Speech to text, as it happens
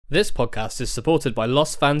This podcast is supported by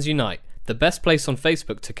Lost Fans Unite, the best place on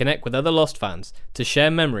Facebook to connect with other Lost fans, to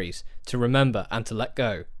share memories, to remember and to let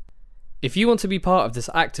go. If you want to be part of this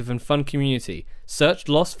active and fun community, search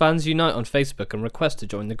Lost Fans Unite on Facebook and request to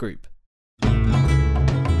join the group.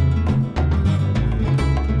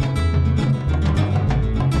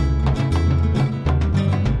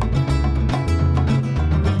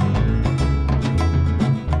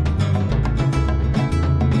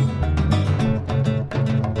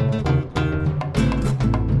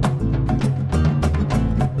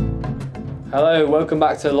 Hello, welcome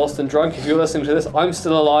back to Lost and Drunk. If you're listening to this, I'm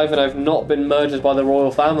still alive and I've not been murdered by the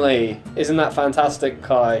royal family. Isn't that fantastic,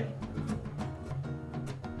 Kai?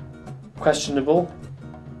 Questionable?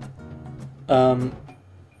 Yeah,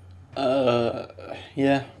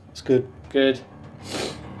 it's good. Good.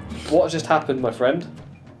 What just happened, my friend?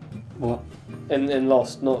 What? In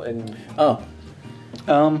Lost, not in...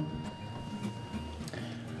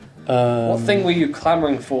 what thing were you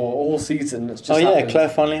clamouring for all season that's just happened? Claire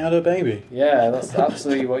finally had her baby. Yeah, that's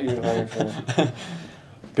absolutely what you were clamouring for.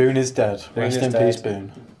 Boone is dead. Rest in peace,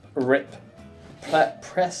 Boone. RIP.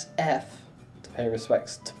 Press F to pay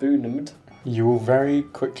respects to Boone. You will very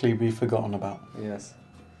quickly be forgotten about. Yes.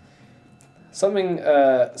 Something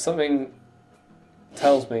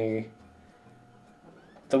tells me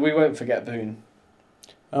that we won't forget Boone.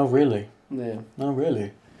 Oh, really? Yeah. Oh,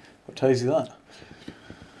 really? What tells you that?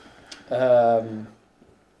 I don't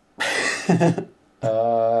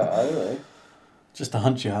know. Just a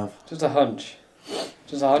hunch you have. Just a hunch.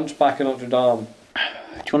 Just a hunch back in Notre Dame. Do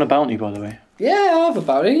you want a bounty, by the way? Yeah, I have a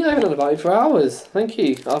bounty. I haven't had a bounty for hours. Thank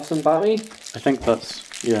you. I have some bounty. I think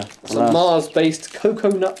that's, yeah. Some Mars-based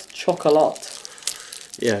coconut chocolate.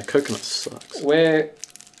 Yeah, coconut sucks. We're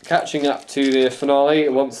catching up to the finale.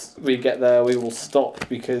 Once we get there, we will stop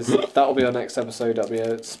because that will be our next episode. That'll be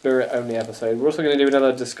a spirit-only episode. We're also going to do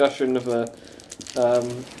another discussion of a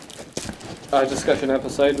discussion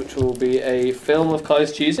episode, which will be a film of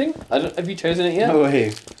Kai's choosing. Have you chosen it yet? No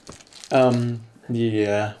way.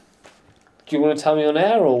 Yeah. Do you want to tell me on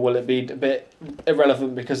air, or will it be a bit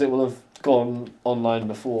irrelevant because it will have gone online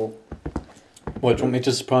before? What, do you want me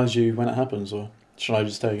to surprise you when it happens, or should I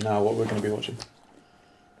just tell you now what we're going to be watching?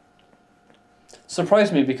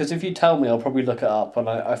 Surprise me, because if you tell me, I'll probably look it up, and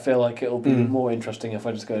I feel like it'll be more interesting if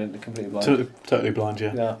I just go into completely blind. Totally blind,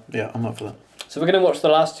 yeah. Yeah. Yeah, I'm up for that. So we're going to watch the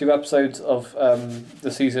last two episodes of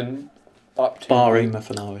the season up to... Barring the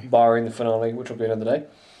finale. Barring the finale, which will be another day.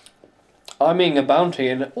 I'm eating a bounty,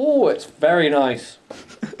 and it's very nice.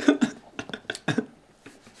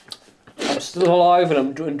 I'm still alive,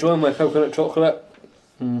 and I'm enjoying my coconut chocolate.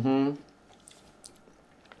 Mm-hmm.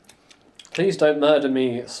 Please don't murder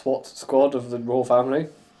me, SWAT squad of the royal family.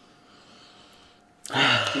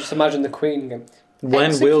 Just imagine the Queen going,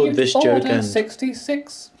 When will this joke end?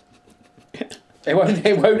 66. It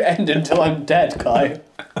won't end until I'm dead, Kai.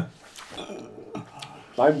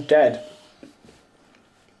 I'm dead.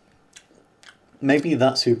 Maybe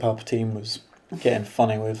that's who Palpatine was getting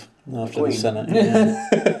funny with after the Senate.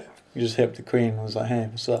 Yeah. He just hit up the Queen and was like, hey,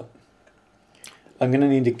 what's up? I'm going to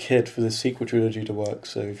need a kid for the sequel trilogy to work,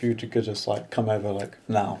 so if you could just come over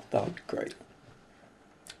now, that would be great.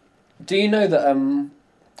 Do you know that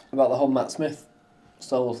about the whole Matt Smith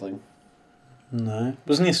Star Wars thing? No.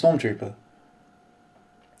 Wasn't he a stormtrooper?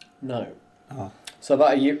 No. Oh. So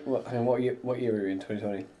about a year... What year were we in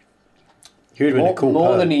 2020? He would have been a cool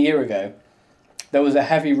More than a year ago, there was a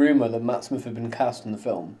heavy rumour that Matt Smith had been cast in the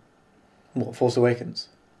film. What, Force Awakens?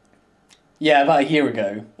 Yeah, about a year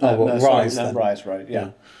ago. Rise, right, yeah.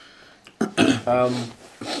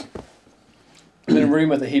 Been a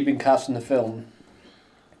rumour that he'd been cast in the film.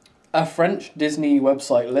 A French Disney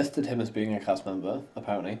website listed him as being a cast member,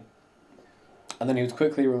 apparently. And then he was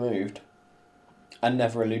quickly removed and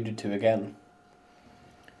never alluded to again.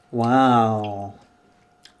 Wow.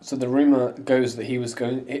 So the rumour goes that he was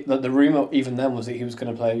going... the rumour even then was that he was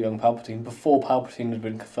going to play a young Palpatine before Palpatine had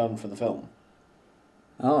been confirmed for the film.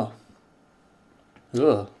 Oh.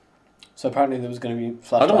 Ugh. So apparently there was going to be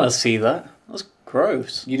flashbacks. I don't want to see that. That's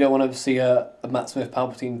gross. You don't want to see a Matt Smith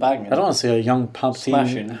Palpatine banging? I don't want to see a young Palpatine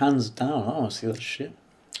smashing. Hands down. I don't want to see that shit.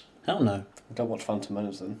 Hell no. Don't watch Phantom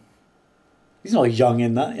Menace then. He's not young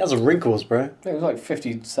in that. He has wrinkles, bro. He was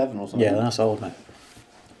 57 or something. Yeah, that's old, mate.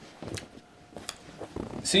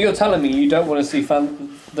 So you're telling me you don't want to see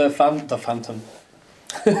the Phantom?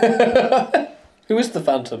 Who is the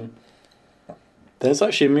Phantom? There's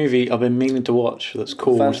actually a movie I've been meaning to watch that's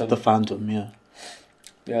called Phantom. The Phantom, yeah.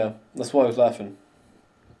 Yeah, that's why I was laughing.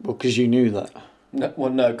 Well, because you knew that.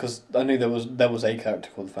 No, because I knew there was a character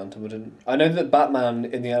called the Phantom. I know that Batman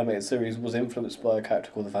in the animated series was influenced by a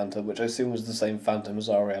character called the Phantom, which I assume was the same Phantom as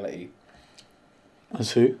our reality.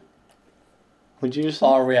 As who? Would you just say?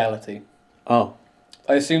 Our reality. Oh.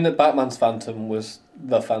 I assume that Batman's Phantom was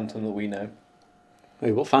the Phantom that we know.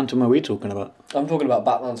 Wait, what Phantom are we talking about? I'm talking about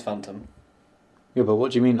Batman's Phantom. Yeah, but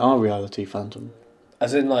what do you mean our reality Phantom?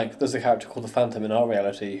 As in, like, there's a character called the Phantom in our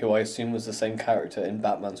reality, who I assume was the same character in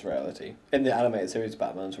Batman's reality. In the animated series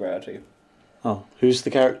Batman's reality. Oh, who's the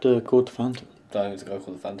character called the Phantom? I don't know who's the guy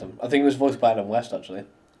called the Phantom. I think it was voiced by Adam West, actually,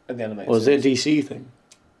 in the animated Was series. it a DC thing?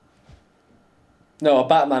 No, a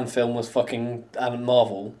Batman film was fucking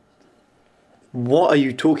Marvel. What are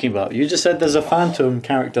you talking about? You just said there's a Phantom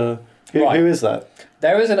character. Who is that?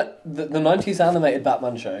 There is the 90s animated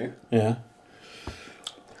Batman show. Yeah.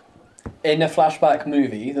 In a flashback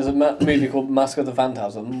movie, there's a movie called Mask of the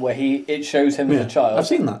Phantasm where it shows him as a child. I've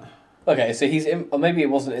seen that. Okay, so he's in, or maybe it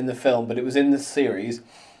wasn't in the film, but it was in the series.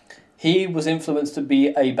 He was influenced to be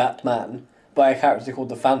a Batman by a character called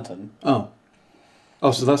the Phantom.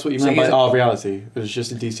 Oh, so that's what you meant by our reality. It was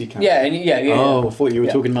just a DC character. Yeah, yeah. Oh, I thought you were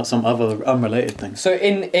talking about some other unrelated thing. So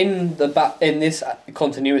in this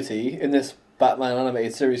continuity, in this Batman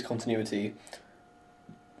animated series continuity,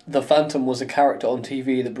 the Phantom was a character on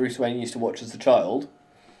TV that Bruce Wayne used to watch as a child.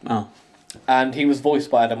 Oh. And he was voiced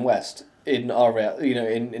by Adam West in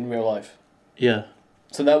in real life. Yeah.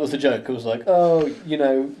 So that was the joke. It was like,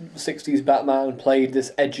 60s Batman played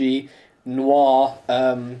this edgy noir.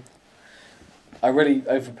 I really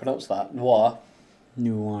overpronounced that. Noir.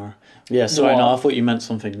 Yeah, sorry, no, I thought you meant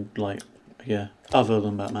something like, other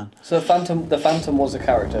than Batman. So the Phantom was a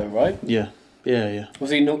character, right? Yeah.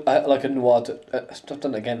 Was he like a noir? I've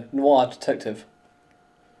done it again. Noir detective.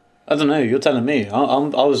 I don't know. You're telling me. I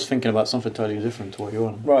was thinking about something totally different to what you're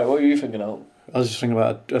on. Right. What were you thinking of? I was just thinking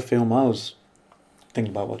about a film I was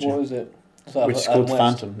thinking about watching. What was it? Which is called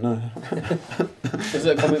Phantom. No. Is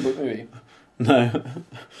it a comic book movie? No. I was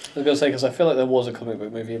going to say, because I feel like there was a comic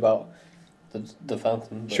book movie about the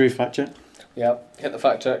Phantom. Should we fact check? Yeah, hit the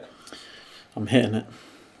fact check. I'm hitting it.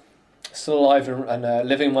 Still alive and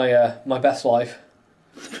living my best life.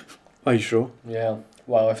 Are you sure? Yeah.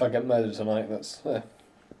 Well, if I get murdered tonight, that's... don't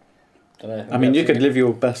know. I mean, you could live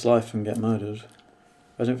your best life and get murdered.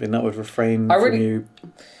 I don't think that would refrain from you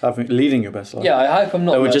leading your best life. Yeah, I hope I'm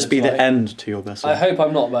not. It would just be tonight. the end to your best life. I hope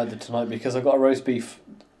I'm not murdered tonight because I've got a roast beef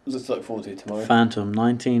to look forward to tomorrow. Phantom,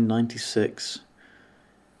 1996.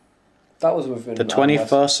 That was within the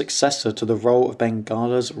 21st successor to the role of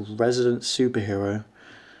Bengala's resident superhero,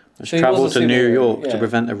 which travelled to New York to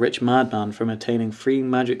prevent a rich madman from attaining 3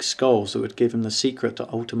 magic skulls that would give him the secret to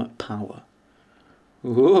ultimate power.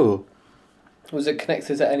 Ooh. Was it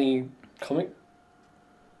connected to any comic?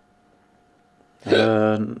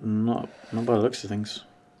 Not by the looks of things.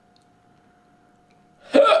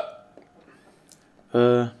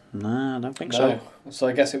 Nah, I don't think so. So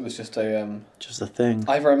I guess it was just a just a thing.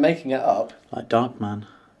 Either I'm making it up. Like Darkman.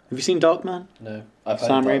 Have you seen Darkman? No. I've heard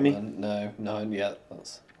Sam Raimi? No, yet.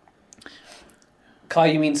 That's... Kai,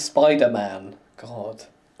 you mean Spider-Man? God.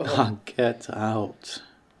 Get Out.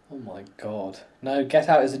 Oh my god. No, Get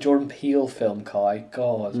Out is a Jordan Peele film, Kai.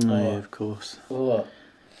 God. No, of course. Ugh.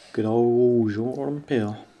 Good old Jordan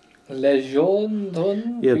Peele.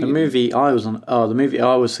 Jordan Yeah, the movie I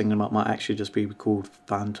was thinking about might actually just be called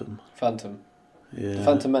Phantom. Phantom. Yeah. The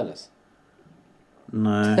Phantom Menace.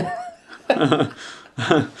 No.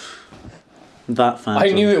 That Phantom.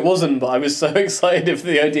 I knew it wasn't, but I was so excited for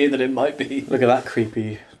the idea that it might be. Look at that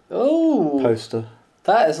creepy poster.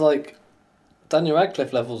 That is like Daniel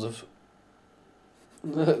Radcliffe levels of...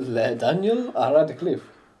 Daniel Radcliffe.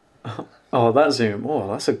 Oh, that zoom. Oh,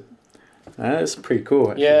 that's pretty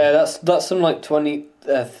cool, actually. Yeah, that's some like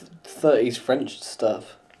 30s French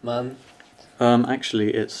stuff, man.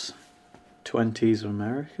 Actually, it's 20s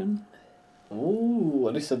American. Ooh,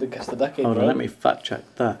 at least I guess the decade. Hold on, let me fact check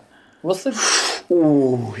that. What's the...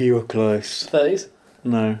 Ooh, you were close. 30s?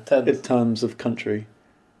 No, 10s. In terms of country.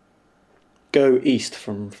 Go east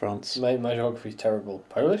from France. My geography's terrible.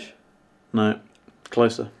 Polish? No,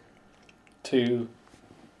 closer. To...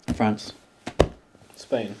 France.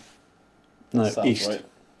 Spain? No, Sounds east. right.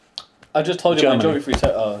 I just told you Germany. my geography's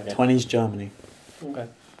okay. 20s Germany. Okay.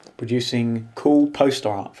 Producing cool poster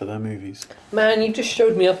art for their movies. Man, you just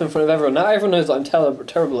showed me up in front of everyone. Now everyone knows that I'm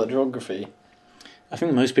terrible at geography. I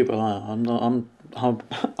think most people are. I'm not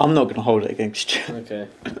going to hold it against you. Okay.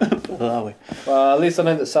 Put it that way. Well, at least I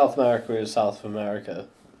know that South America is South America.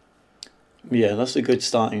 Yeah, that's a good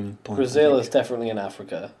starting point. Brazil is definitely in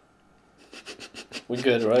Africa. We're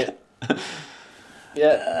good, right?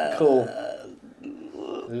 Yeah, cool.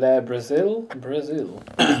 Brazil.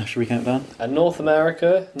 Should we count down? And North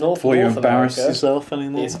America, Before you embarrass yourself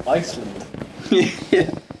anymore? is Iceland.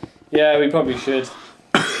 Yeah. Yeah, we probably should.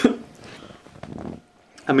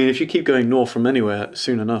 I mean, if you keep going north from anywhere,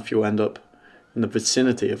 soon enough you'll end up in the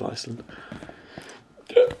vicinity of Iceland.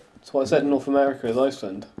 That's what I said, North America is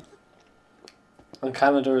Iceland. And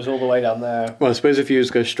Canada is all the way down there. Well, I suppose if you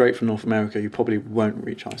just go straight from North America, you probably won't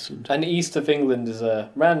reach Iceland. And east of England is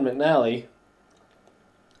Rand McNally.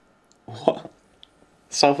 What?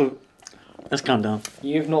 South of... Let's calm down.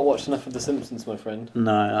 You've not watched enough of The Simpsons, my friend.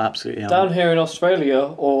 No, I absolutely haven't. Down here in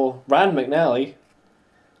Australia, or Rand McNally,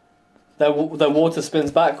 their water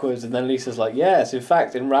spins backwards, and then Lisa's like, yes, in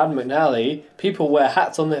fact, in Rand McNally, people wear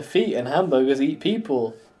hats on their feet and hamburgers eat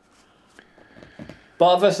people.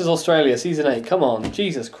 Bart versus Australia, Season 8, come on,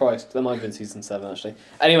 Jesus Christ. That might have been Season 7, actually.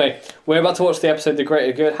 Anyway, we're about to watch the episode The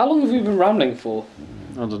Greater Good. How long have we been rambling for?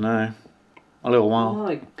 I don't know. A little while. Oh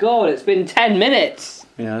my God, it's been 10 minutes!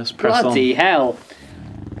 Yeah, let's press Bloody hell.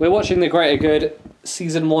 We're watching The Greater Good,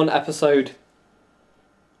 Season 1, Episode...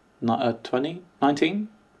 20? 19?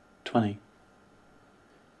 20.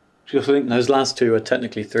 Because I think those last two are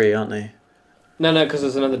technically 3, aren't they? No, because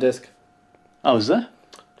there's another disc. Oh, is there?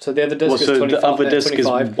 So the other disc is 25. The other disc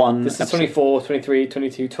 25. is one. This is episode. 24, 23,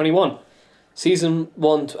 22, 21. Season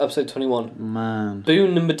 1 to episode 21. Man.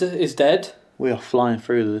 Boone is dead. We are flying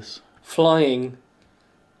through this. Flying.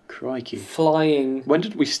 Crikey. Flying. When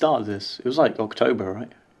did we start this? It was like October,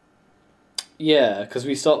 right? Yeah, because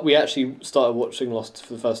we actually started watching Lost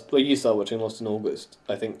for the first... Well, you started watching Lost in August,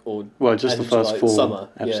 I think, or... Well, just the first 4 summer.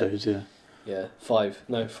 episodes, yeah. Yeah, 5.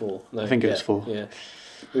 No, 4. No, I think it was 4. Yeah.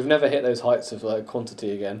 We've never hit those heights of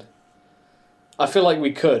quantity again. I feel like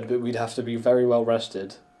we could, but we'd have to be very well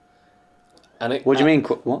rested. And What do you mean?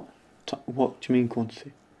 What? What do you mean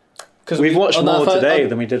quantity? Because we've watched more today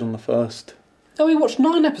than we did on the first. No, we watched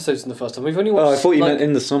 9 episodes in the first time. We've only watched... Oh, I thought you meant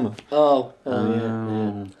in the summer.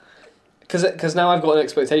 Yeah. Because now I've got an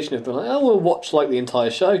expectation of being like, we'll watch the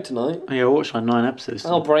entire show tonight. Yeah, I watched 9 episodes.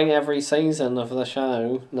 I'll bring every season of the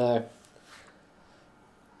show. No.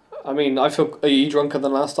 I mean, I feel... Are you drunker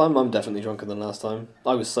than last time? I'm definitely drunker than last time.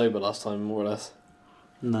 I was sober last time, more or less.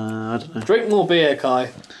 No, I don't know. Drink more beer,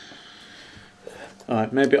 Kai.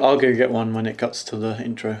 Alright, maybe I'll go get one when it cuts to the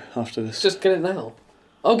intro after this. Just get it now.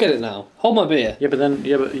 I'll get it now. Hold my beer. Yeah,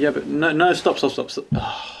 but no, stop. Well,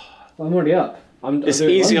 I'm already up. It's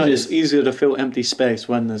easier to fill empty space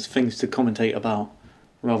when there's things to commentate about,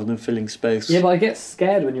 rather than filling space. Yeah, but I get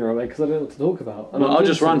scared when you're away because I don't know what to talk about. Well, I'll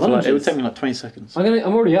just run for it would take me 20 seconds. I'm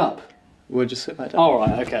already up. We'll just sit back down.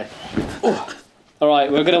 Alright, okay.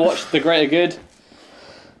 Alright, we're going to watch The Greater Good.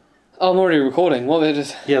 Oh, I'm already recording. What did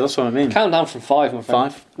it? Yeah, that's what I mean. Count down from 5, my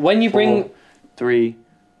friend. 5. When you bring... 4, 3,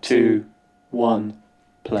 2, 1,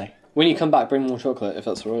 play. When you come back, bring more chocolate, if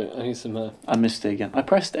that's alright. I need some... I missed it again. I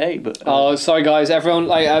pressed A, but... Oh, sorry guys, everyone,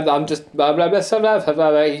 I'm just...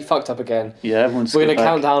 He fucked up again. Yeah, everyone's... We're going to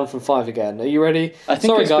count down from 5 again. Are you ready? I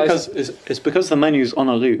think it's because the menu's on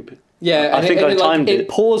a loop. Yeah, I think I timed it. It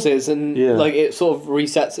pauses and it sort of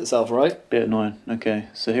resets itself, right? Bit annoying. Okay,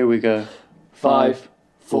 so here we go. 5,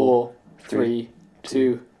 4, 3,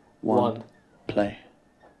 2, 1. Play.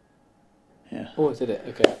 Yeah. Oh, I did it.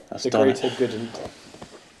 Okay. That's The done Greater it. Good.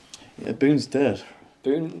 Yeah, Boone's dead.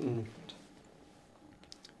 Boone.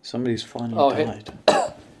 Somebody's finally died.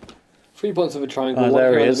 3 points of a triangle. Oh,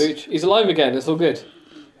 there he is. He's alive again. It's all good.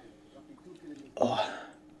 Oh,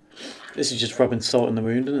 this is just rubbing salt in the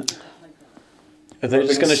wound, isn't it? Are they Rubbing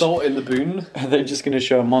just going to salt in the Boone? Are they just going to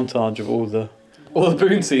show a montage of all the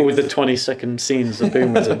Boone scenes? all the 20-second scenes that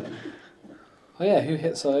Boone was in? Oh yeah, who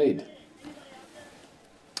hit Saeed?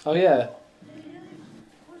 Oh yeah.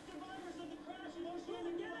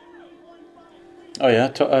 Oh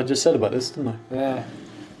yeah, I just said about this, didn't I? Yeah.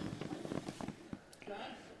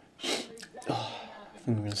 Oh, I think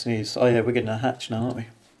I'm going to sneeze. Oh yeah, we're getting a hatch now, aren't we?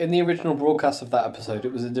 In the original broadcast of that episode,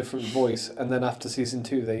 it was a different voice, and then after season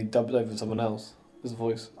 2, they dubbed over someone else's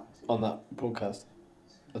voice on that broadcast.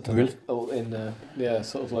 Really? Oh,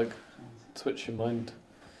 sort of like switch your mind.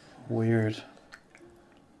 Weird.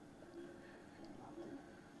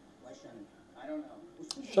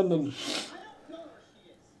 Shannon.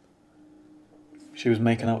 She was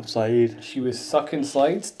making out with Saeed. She was sucking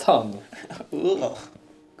Saeed's tongue. Ugh.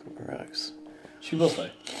 Gross. She was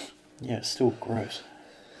though. Yeah, it's still gross.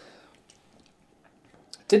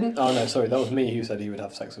 Oh no, sorry, that was me who said he would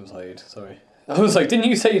have sex with Saeed. Sorry. I was like, didn't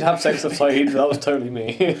you say you'd have sex with Saeed? That was totally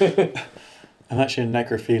me. I'm actually a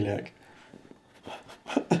necrophiliac.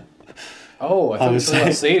 Oh, Oh, I thought you were talking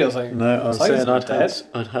about Seed. I was like, no, I was saying dead.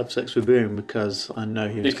 I'd have sex with Boom because I know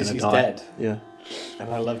he was going to die. Because he's dead. Yeah.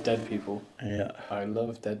 And I love dead people. Yeah. I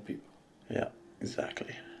love dead people. Yeah,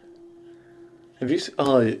 exactly. Have you?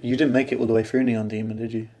 Oh, you didn't make it all the way through Neon Demon,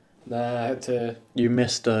 did you? Nah, I had to... You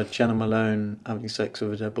missed Jenna Malone having sex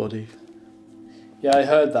with a dead body. Yeah, I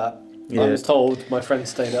heard that. Yeah. I was told my friend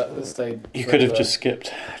stayed. You could have just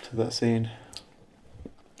skipped to that scene.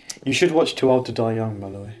 You should watch Too Old to Die Young, by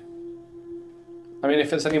the way. I mean,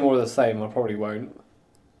 if it's any more of the same, I probably won't.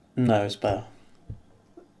 No, it's better.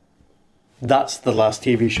 That's the last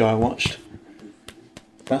TV show I watched.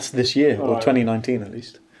 That's this year, or 2019 at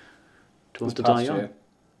least. Too Old to Die Young.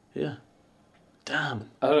 Yeah.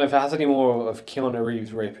 Damn. I don't know if it has any more of Keanu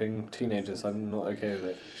Reeves raping teenagers. I'm not okay with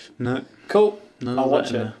it. No. Cool. No, I'll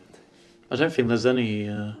watch it. I don't think there's any...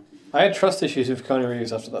 I had trust issues with Keanu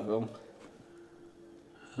Reeves after that film.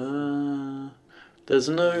 There's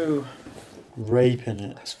no rape in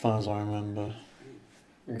it, as far as I remember.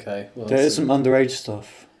 Okay. Well, there is some underage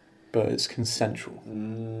stuff, but it's consensual.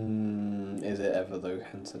 Is it ever, though,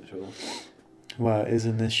 consensual? Well, it is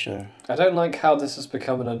in this show. I don't like how this has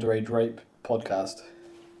become an underage rape podcast.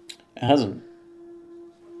 It hasn't.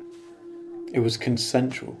 It was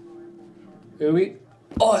consensual.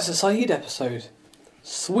 Oh, it's a Saeed episode.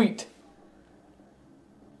 Sweet.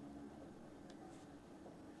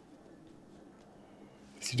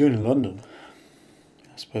 What's he doing in London?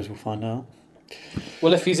 I suppose we'll find out.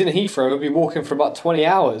 Well, if he's in Heathrow, he'll be walking for about 20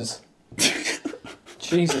 hours.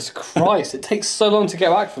 Jesus Christ, it takes so long to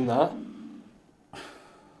get back from that.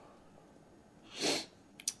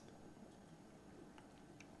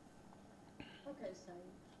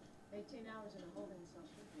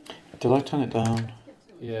 Did I turn it down?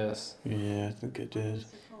 Yes. Yeah, I think it did.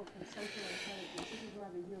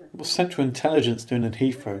 What's Central Intelligence doing in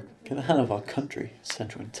Heathrow? Get the hell out of our country,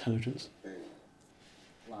 Central Intelligence.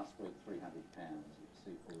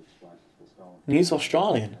 And he's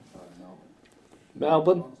Australian.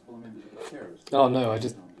 Melbourne? Oh no,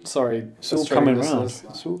 sorry. It's all coming round.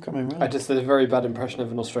 It's all coming round. I just did a very bad impression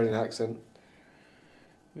of an Australian accent.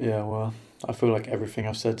 Yeah, well, I feel like everything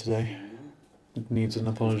I've said today needs an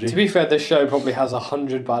apology. To be fair, this show probably has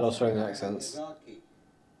 100 bad Australian accents.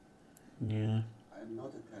 Yeah.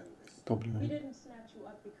 Probably. We didn't snatch you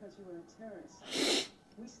up because you were a terrorist.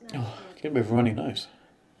 We snatched you up. Get a bit of a runny nose.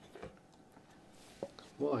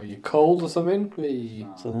 What, are you cold or something? So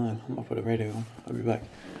I don't know. I might put the radio on. I'll be back.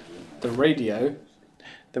 The radio?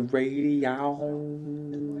 The radio.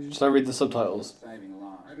 Should I read the subtitles?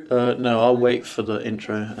 No, I'll wait for the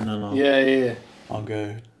intro and then Yeah. I'll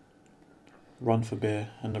go run for beer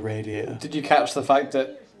and the radiator. Did you catch the fact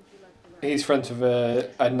that he's friends with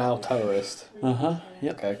a now terrorist? Uh-huh,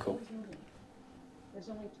 yep. Okay, cool. There's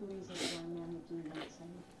only two reasons why a man would do that, son.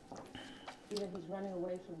 Either he's running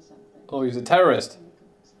away from something. Oh, he's a terrorist?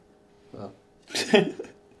 Oh.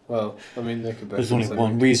 Well, I mean, they could both. There's only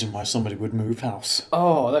one reason why somebody would move house.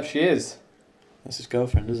 Oh, there she is. That's his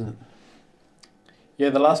girlfriend, isn't it? Yeah,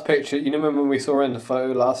 the last picture, you know when we saw her in the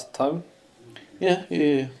photo last time? Yeah.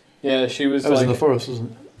 Yeah, she was That was in the forest,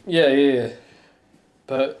 wasn't it? Yeah.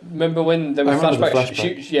 But remember when there were flashbacks?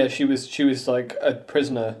 Flashback. She was like a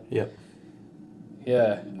prisoner. Yep.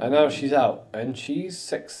 Yeah, and now she's out, and she's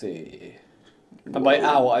sexy. And by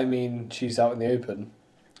out, I mean she's out in the open.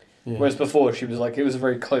 Yeah. Whereas before, she was like, it was a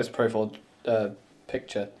very close profile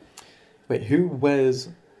picture. Wait, who wears...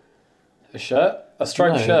 A shirt? A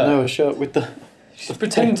striped shirt? No, a shirt with the... She's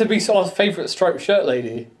pretending to be our favourite striped shirt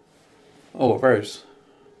lady. Oh, Rose.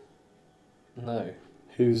 No.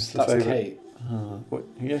 Who's the That's favourite? Kate. What?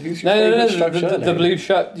 Yeah, who's your No, favourite striped shirt the lady? blue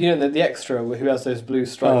shirt, you know, the extra who has those blue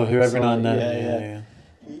stripes. Oh, who every now and then.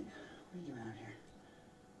 Yeah.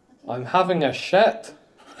 I'm having a shit.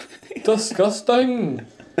 Disgusting.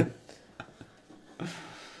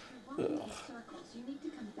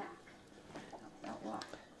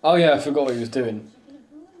 Oh yeah, I forgot what he was doing.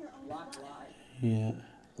 Yeah.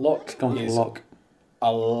 Locke Gone for is Locke.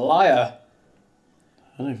 a liar.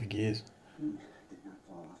 I don't think he is.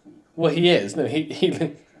 Well, he is. No, he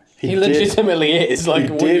He legitimately is. Like,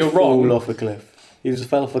 he did you're fall wrong. off a cliff. He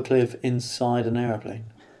fell off a cliff inside an aeroplane.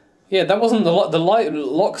 Yeah, that wasn't the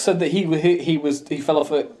Locke said that he fell off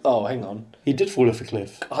a. Oh, hang on. He did fall off a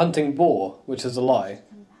cliff. Hunting boar, which is a lie.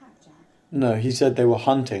 No, he said they were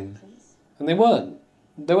hunting. And they weren't.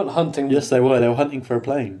 They weren't hunting. Yes, they were. They were hunting for a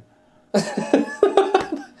plane.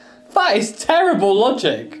 That is terrible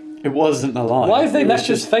logic. It wasn't a lie. Why have they left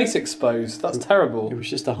his face exposed? That's terrible. It was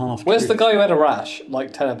just a half. Where's the guy who had a rash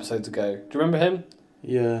like 10 episodes ago? Do you remember him?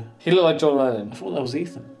 Yeah. He looked like John Lennon. I thought that was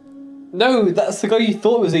Ethan. No, that's the guy you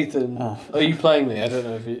thought was Ethan. Oh. Are you playing me? I don't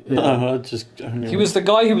know if you... Yeah. No, I just... He was the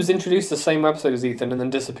guy who was introduced the same episode as Ethan and then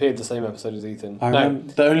disappeared the same episode as Ethan.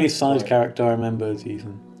 The only side character I remember is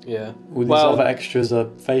Ethan. Yeah. All these other extras are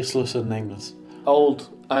faceless and nameless. Old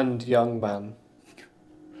and young man.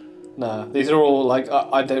 Nah, these are all like...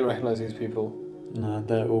 I don't recognise these people. No,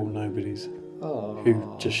 they're all nobodies. Oh.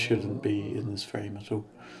 Who just shouldn't be in this frame at all.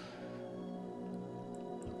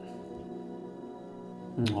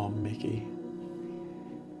 Oh, Mickey.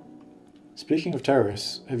 Speaking of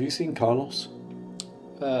terrorists, have you seen Carlos?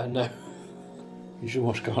 No. You should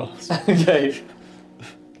watch Carlos. Okay.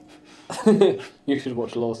 You should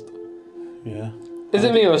watch Lost. Yeah. Is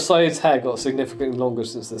it me or Saeed's hair got significantly longer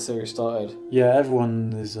since the series started? Yeah,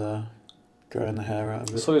 everyone is growing the hair out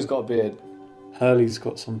of it. Saeed's got a beard. Hurley's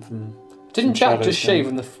got something... Didn't some Jack just shadows shave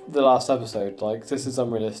in the last episode? Like, this is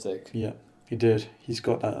unrealistic. Yeah, he did. He's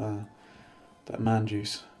got that man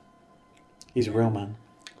juice. He's a real man.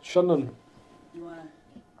 Shannon. You wanna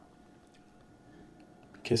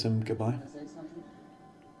Kiss him goodbye. say something?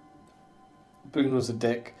 Boone was a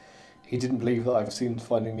dick. He didn't believe that I've seen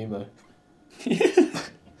Finding Nemo.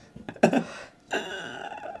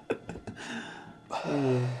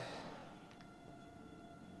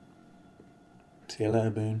 See you later,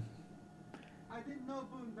 Boone. I didn't know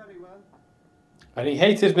Boone very well. And he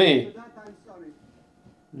hated me. For that I'm sorry.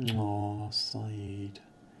 Aw, Saeed.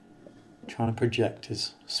 Trying to project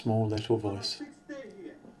his small little voice. On our 6th day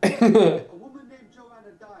here, a woman named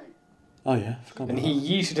Joanna died. Oh yeah, forgot And about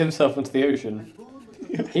he yeeted himself into the ocean. And Boone was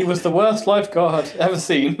the He was the worst lifeguard ever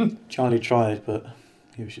seen. that. Charlie tried, but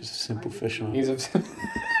he was just a simple fisherman. He's a...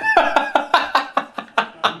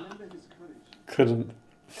 I remember his courage. Couldn't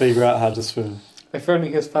figure out how to swim. If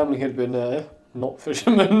only his family had been not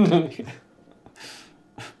fishermen. It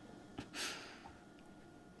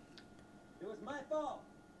was my fault.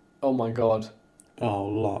 Oh my god. Oh,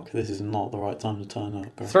 Locke, this is not the right time to turn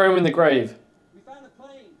up, bro. Throw him in the grave. We found a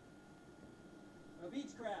plane. A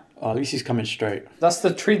Beechcraft. Oh, at least he's coming straight. That's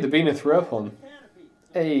the tree that Bina threw up on. Canopy.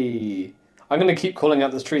 Hey. I'm going to keep calling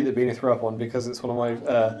out this tree that Bina threw up on because it's one of my...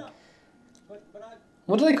 But I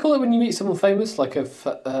what do they call it when you meet someone famous? Like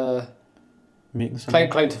a... Meeting someone.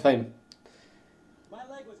 claim to fame. my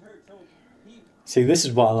leg was hurt, so he See, this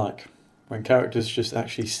is what I like. When characters just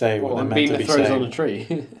actually say what Well, they're and meant to Bina be throws saying. on a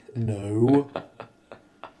tree. No.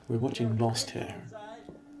 We're watching Lost here. inside.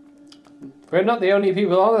 We're not the only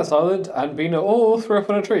people on this island, and Bina all threw up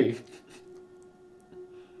on a tree.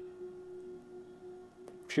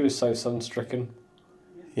 She was so sun-stricken.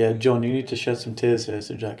 Yeah, John, you need to shed some tears here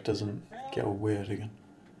so Jack doesn't get all weird again.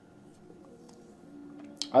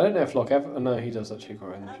 I don't know if Locke ever... No, he does actually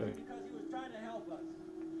cry in the show. Because he was trying to help us.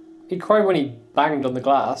 He cried when he banged on the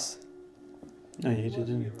glass. No, you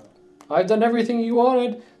didn't. I've done everything you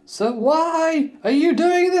wanted, so why are you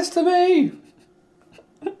doing this to me?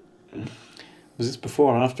 Was this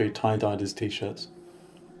before or after he tie-dyed his t-shirts?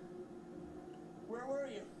 Where were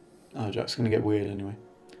you? Oh, Jack's gonna get weird anyway.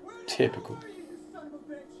 Typical. Where were you, you son of a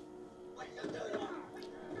bitch? What you doing?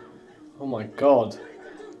 Oh my god.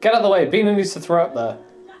 Get out of the way, Bina needs to throw up there.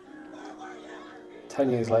 10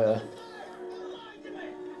 years later.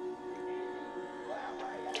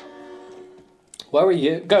 Where are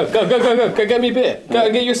you? Go get me a beer. Go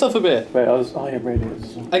and get yourself a beer. Wait, I am ready.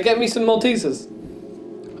 And get me some Maltesers.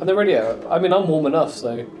 And the radio. I mean, I'm warm enough,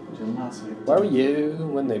 so... Where were you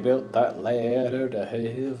when they built that ladder to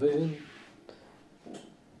heaven?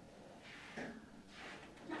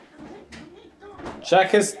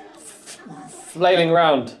 Jack is flailing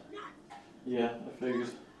around. Yeah, I figured.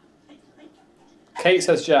 Kate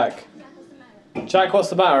says Jack. Jack, what's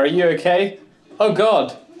the matter? Are you okay? Oh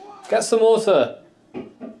god. Get some water.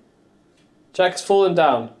 Jack's fallen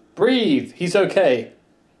down. Breathe. He's okay.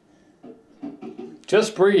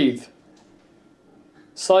 Just breathe.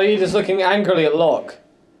 Saeed is looking angrily at Locke.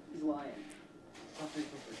 He's lying.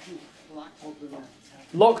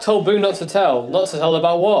 Locke told Boo not to tell. Not to tell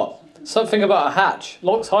about what? Something about a hatch.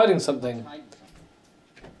 Locke's hiding something.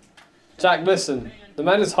 Jack, listen. The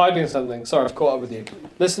man is hiding something. Sorry, I've caught up with you.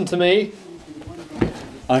 Listen to me.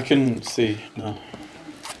 I can see no.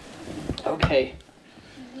 Okay.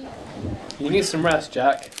 You need some rest,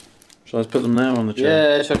 Jack. Shall I just put them there on the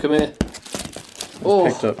chair? Yeah, chuck him here. Oh,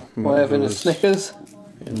 Picked up we're having a was Snickers.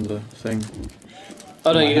 in the thing.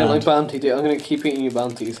 Oh no, My you don't like hand. Bounty, do you? I'm going to keep eating your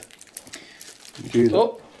Bounties. You do that.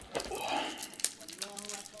 Oh.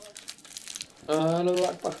 Allahu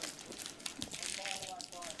Akbar.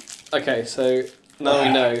 Okay, so now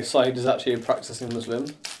we know Saeed is actually a practicing Muslim.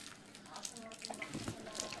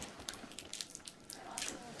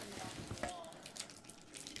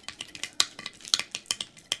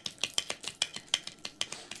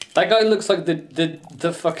 That guy looks like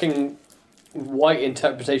the fucking white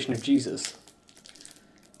interpretation of Jesus.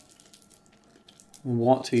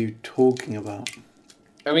 What are you talking about?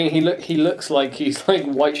 I mean, he looks like he's like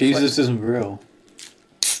white. Jesus isn't real.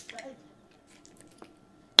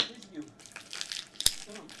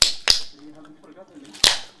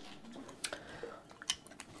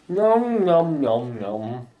 Nom nom nom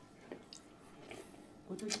nom.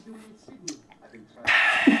 What did you do with Sydney? I've been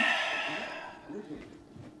trying. Look here.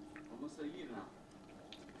 Almost a year now.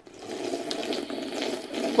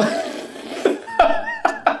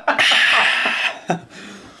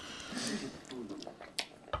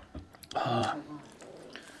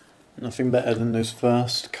 Nothing better than those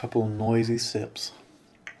first couple noisy sips.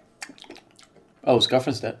 Oh,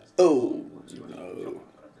 Scuffin Step. Oh, no.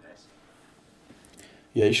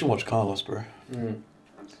 Yeah, you should watch Carlos, bro. Mm.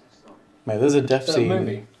 Mate, there's a death That scene.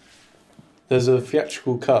 movie. There's a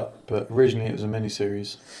theatrical cut, but originally it was a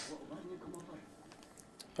miniseries.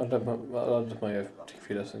 I don't know my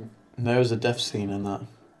TV lesson. And there is a death scene in that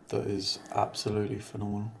is absolutely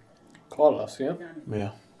phenomenal. Carlos, yeah.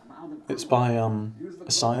 Yeah. It's by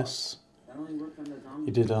Asias.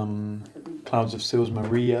 He did Clouds of Seals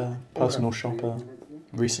Maria, Personal Shopper,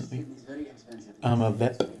 recently. Irma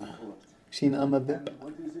Vep. Seen Irma Vep?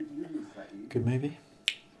 Good movie.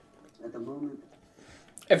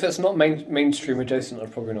 If it's not mainstream adjacent,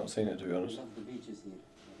 I've probably not seen it, to be honest.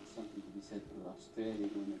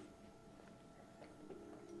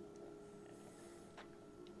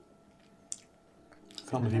 I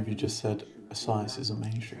can't believe you just said Asias isn't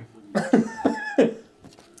mainstream. I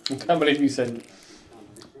can't believe you said.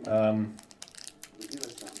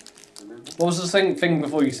 What was the thing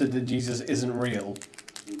before you said that Jesus isn't real?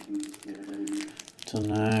 Don't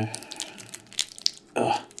know.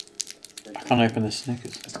 Ugh. I can't open the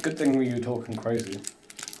Snickers. It's a good thing we were talking crazy.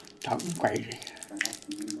 Talking crazy.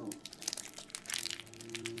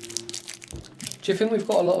 Do you think we've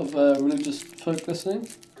got a lot of religious folk listening?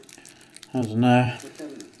 I don't know.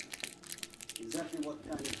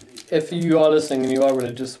 If you are listening and you are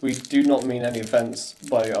religious, we do not mean any offence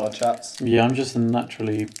by our chats. Yeah, I'm just a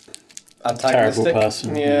naturally terrible Antagonistic.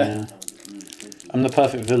 person. Yeah. I'm the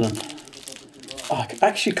perfect villain. Oh, I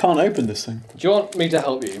actually can't open this thing. Do you want me to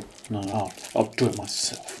help you? No, I'll do it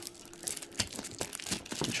myself.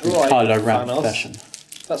 Right, Kylo Ren Thanos. fashion.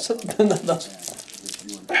 That's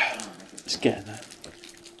It's getting there.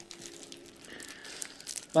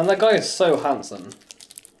 man. That guy is so handsome.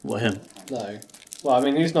 What, him? No, well, I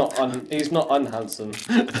mean he's not unhandsome,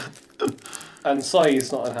 and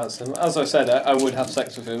Sai's not unhandsome. As I said, I would have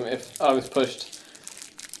sex with him if I was pushed.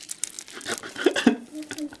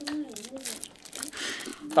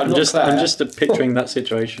 I'm just picturing that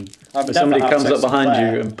situation. I've Where never somebody had comes sex up behind with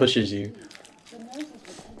Claire. you and pushes you,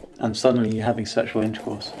 and suddenly you're having sexual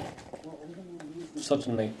intercourse.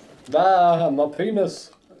 Suddenly, my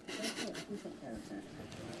penis.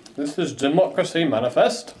 This is democracy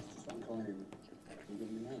manifest.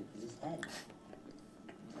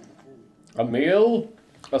 A meal?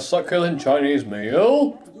 A succulent Chinese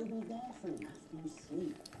meal?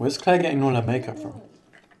 Where's Claire getting all her makeup from?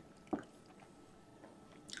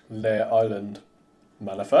 Lair Island.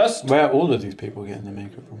 Manifest? Where are all of these people getting their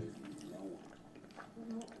makeup from?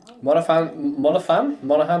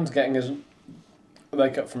 Monahan's getting his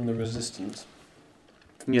makeup from the Resistance.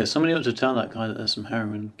 Yeah, somebody ought to tell that guy that there's some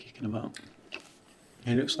heroin kicking about.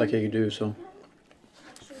 He looks like he could do so.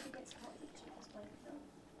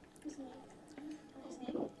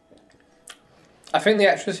 I think the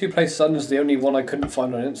actress who plays Sun is the only one I couldn't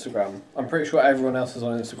find on Instagram. I'm pretty sure everyone else is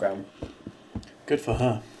on Instagram. Good for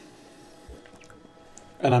her.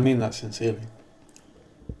 And I mean that sincerely.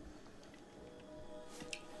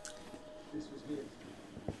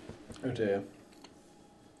 Oh dear.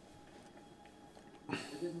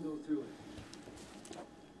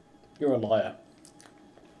 You're a liar.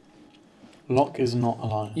 Locke is not a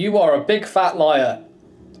liar. You are a big fat liar.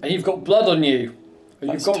 And you've got blood on you. And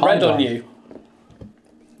That's you've got red on tie-dye. you.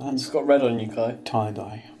 That's You've got red on you, Kai.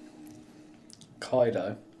 tie-dye.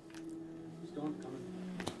 Kaido.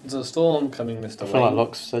 There's a storm coming, Mr. I feel like Wayne.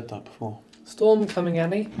 Locke said that before. Storm coming,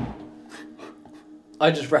 Annie. I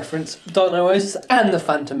just referenced Dark Knight Rises and the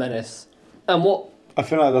Phantom Menace. And what? I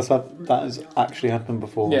feel like that has actually happened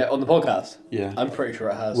before. Yeah, on the podcast. Yeah. I'm pretty sure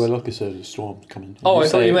it has. Where Locke said a storm's coming. Oh, I thought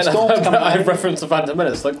say, you meant "Storm's coming." I referenced the Phantom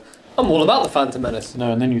Menace. Like, I'm all about the Phantom Menace.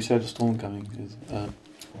 No, and then you said a storm coming.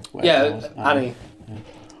 Whatever Yeah, it was. Annie. Yeah.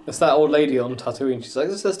 It's that old lady on Tatooine. She's like,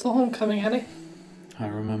 "Is there a storm coming, Annie?" I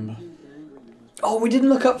remember. Oh, we didn't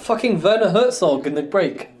look up fucking Werner Herzog in the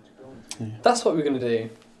break. Yeah. That's what we're gonna do.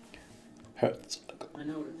 Hurts.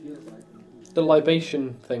 The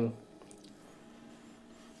libation thing.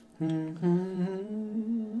 Man.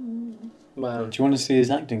 Do you want to see his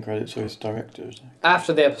acting credits or his directors?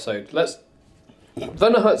 After the episode, let's...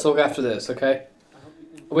 Werner Herzog after this, okay?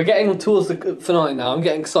 We're getting towards the finale now, I'm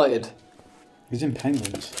getting excited. He's in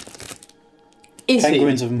Penguins. Is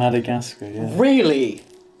Penguins he? of Madagascar, yeah. Really?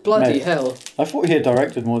 Bloody Mate. hell. I thought he had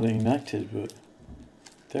directed more than he acted, but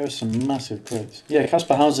there are some massive credits. Yeah,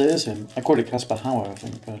 Kaspar Hauser is him. I called it Kaspar Hauer, I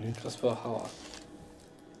think, earlier. Kaspar Hauer.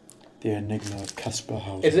 The Enigma of Kaspar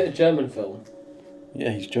Hauser. Is it a German film?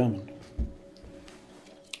 Yeah, he's German.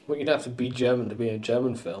 Well, you'd have to be German to be a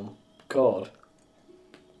German film. God.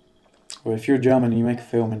 Well, if you're German and you make a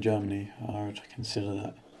film in Germany, I would consider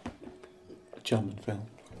that a German film.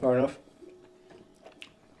 Fair enough.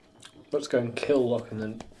 Let's go and kill Locke and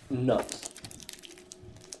then nuts.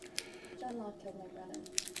 John Locke killed my brother.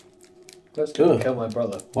 Let's go and Ugh. kill my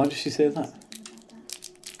brother. Why did she say that?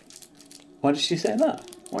 Why did she say that?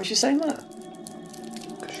 Why is she saying that?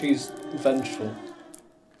 Because she's vengeful.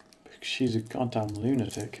 Because she's a goddamn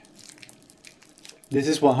lunatic. This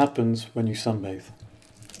is what happens when you sunbathe.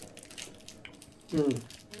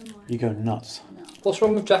 You go nuts. What's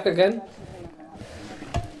wrong with Jack again?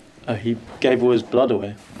 He gave all his blood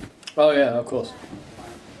away. Oh yeah, of course.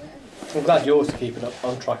 I'm glad you're also keeping up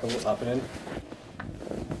on track of what's happening.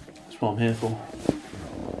 That's what I'm here for.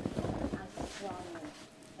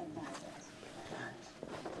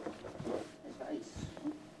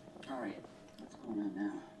 Harriet, what's going on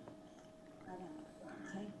now?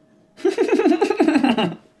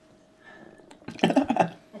 I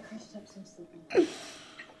crashed up some sleeping.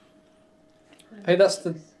 Hey, that's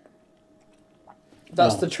the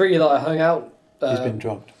tree that I hung out. He's been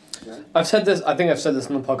drugged. I've said this. I think I've said this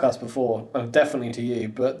on the podcast before. Definitely to you,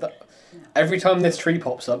 but every time this tree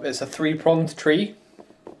pops up, it's a 3-pronged tree,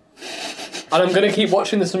 and I'm gonna keep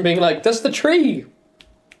watching this and being like, "That's the tree."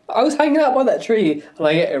 I was hanging out by that tree, and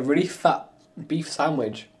I get a really fat beef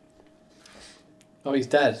sandwich. Oh, he's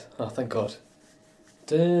dead. Oh, thank God.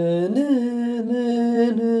 Are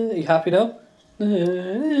you happy now?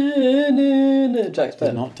 Jack's He's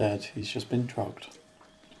dead. not dead, he's just been drugged.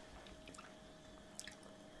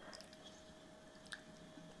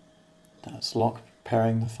 That's Locke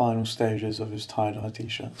preparing the final stages of his tie-dye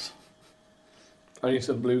t-shirts. Only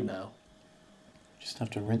some blue now. Just have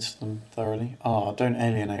to rinse them thoroughly. Ah, don't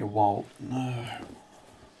alienate Walt. No.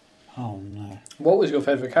 Oh no. What was your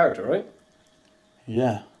favourite character, right?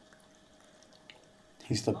 Yeah.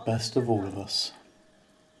 He's the best of all of us.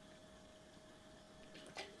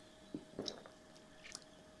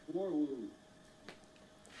 War wound.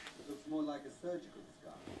 It looks more like a surgical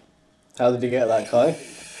scar. How did you get that, Kai?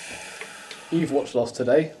 You've watched Lost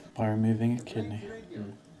today. By removing a kidney.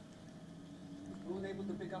 Were able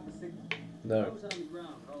to pick up a signal? I No. was on the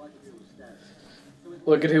ground, but all I could hear was static. So it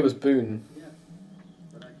All I could hear was Boone. yeah,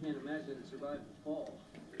 but I can't imagine it survived the fall.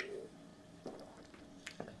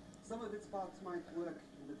 Some of its parts might work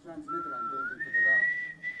in the transmitter I'm building for the route.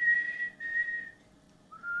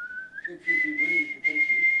 If you'd be willing to take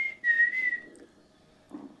me.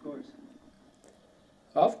 Of course.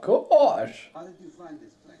 Of course. How did you find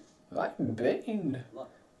this place? I've been. Look,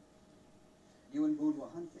 you and Boone were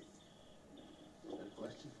hunting. Is that a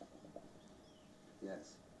question?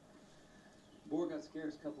 Yes. Boar got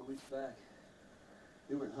scarce a couple of weeks back.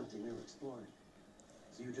 They weren't hunting, they were exploring.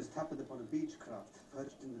 So you just happened upon a beach craft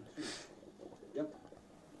perched in the tree. Yep.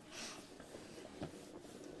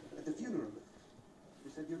 At the funeral,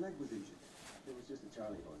 you said your leg was injured. It was just a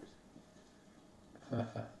Charlie horse.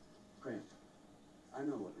 Cramp. I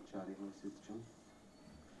know what the Charlie horse is, John.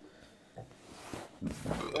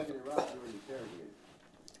 Back in Iraq, you were interrogated.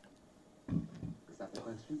 Is that the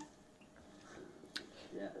question?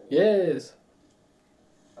 Yeah. Yes.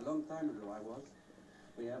 A long time ago I was.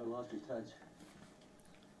 We haven't lost your touch.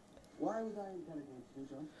 Why was I interrogating you,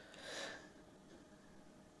 John?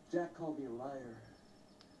 Jack called me a liar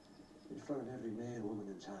in front of every man, woman,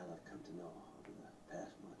 and child I've come to know over the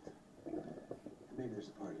past month. And maybe there's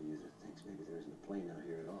a part of you that thinks maybe there isn't a plane out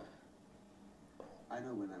here at all. I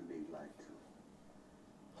know when I'm being lied to.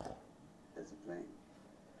 There's a plane.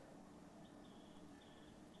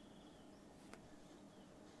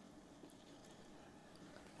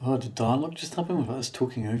 Oh, did dialogue just happen without us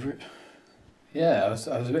talking over it? Yeah, I was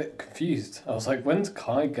a bit confused. I was like, when's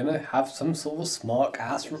Kai gonna have some sort of smart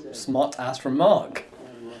ass remark? I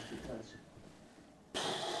haven't lost your touch.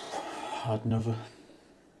 I'd never.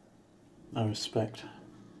 I respect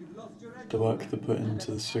You've lost your the work they put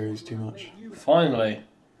into the series too much. Finally.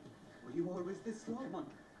 Were you always this slow?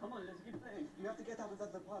 Come on, let's get playing. You have to get out of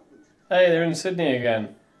that apartment. Hey, they're in Sydney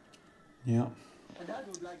again. Yeah. And Dad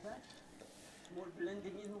would like that.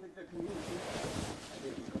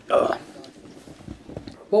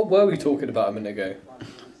 What were we talking about a minute ago?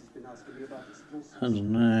 I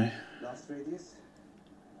don't know. Last radius,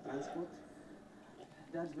 transport.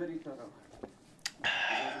 That's very thorough.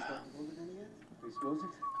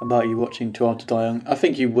 About you watching Too Old to Die Young. I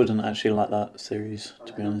think you wouldn't actually like that series,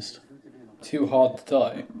 to be honest. Too Hard to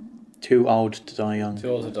Die. Too Old to Die Young. Too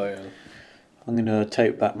Old to Die Young. I'm going to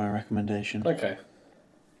take back my recommendation. Okay.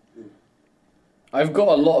 I've got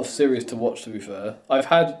a lot of series to watch, to be fair. I've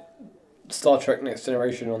had Star Trek Next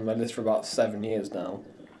Generation on my list for about 7 years now.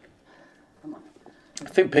 I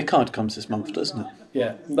think Picard comes this month, doesn't it?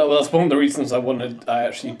 Yeah, that's one of the reasons I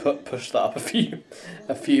actually pushed that up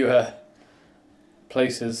a few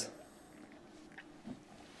places.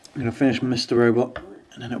 I'm going to finish Mr. Robot,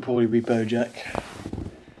 and then it'll probably be BoJack.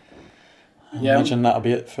 I Yeah, imagine that'll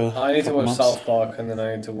be it for I need to watch months. South Park, and then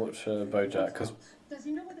I need to watch BoJack, because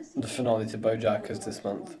the finale to BoJack is this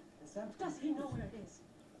month. Does he know where it is?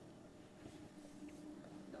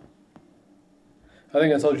 I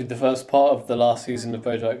think I told you the first part of the last season of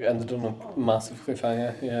BoJack ended on a massive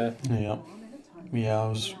cliffhanger. Yeah. Yeah, I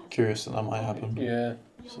was curious that might happen. Yeah.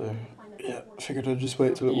 So, yeah, I figured I'd just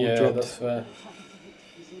wait till it all dropped. That's fair.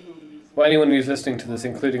 Well, anyone who's listening to this,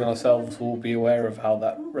 including ourselves, will be aware of how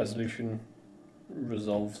that resolution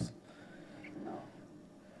resolves.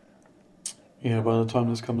 Yeah, by the time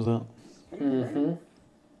this comes out. Mm-hmm.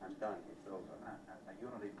 I'm done. It's over.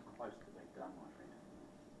 You're not even close to being done, my friend.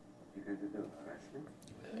 You going to do it? Arrest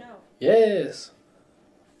me? No, Yes.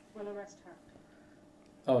 we'll arrest her.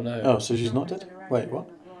 Oh no. Oh, so she's not dead? Wait, what?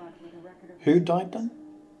 Who died then?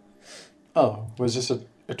 Oh, was this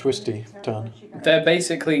a twisty turn? They're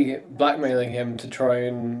basically blackmailing him to try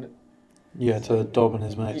and To Dob and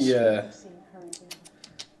his mates. yeah.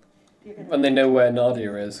 And they know where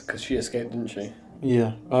Nadia is because she escaped, didn't she?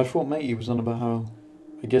 Yeah, I thought Matey was on about how...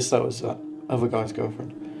 I guess that was that other guy's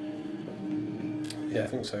girlfriend. Yeah, I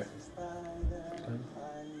think so.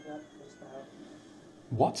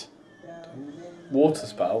 What? Water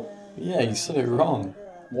spout. Yeah, you said it wrong.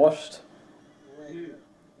 Washed.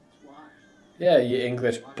 Yeah, you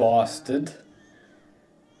English bastard.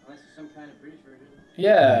 Unless it's some kind of bridge version.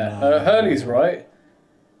 Yeah, No. Hurley's right.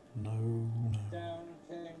 No.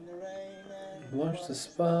 Wash the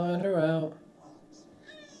spider out.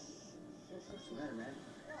 What's the matter, man?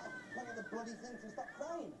 One of the bloody things and stop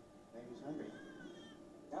crying. Maybe he's hungry.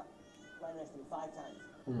 Yep. Try arrest him 5 times.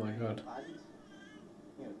 Oh my god. Bodies?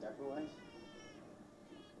 You know, Tupperware?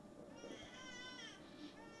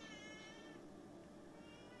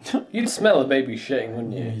 You'd smell a baby shitting,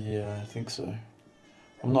 wouldn't you? Yeah, I think so.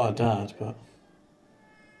 I'm not a dad, but...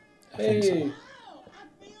 I Hey. think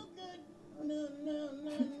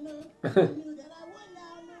so.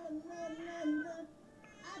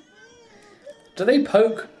 Do they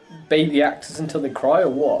poke baby actors until they cry or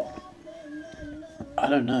what? I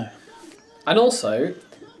don't know. And also,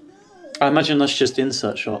 I imagine that's just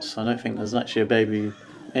insert shots. I don't think there's actually a baby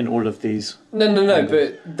in all of these. no,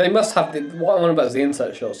 but they must have what I'm on about is the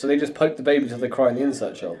insert shots. So they just poke the baby till they cry in the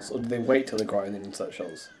insert shots, or do they wait till they cry in the insert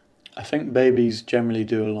shots? I think babies generally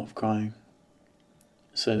do a lot of crying,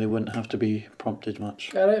 so they wouldn't have to be prompted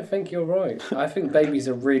much. I don't think you're right. I think babies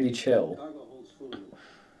are really chill. Cargo holds full.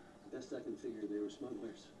 Best I can figure, they were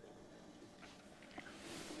smugglers.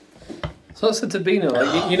 So that's a Tabina,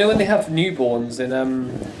 like you know when they have newborns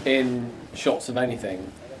in shots of anything.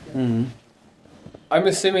 Mm. I'm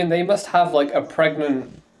assuming they must have like a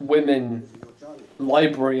pregnant women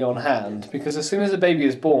library on hand because as soon as a baby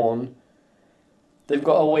is born, they've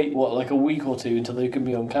got to wait like a week or two until they can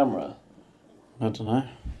be on camera. I don't know.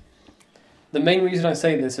 The main reason I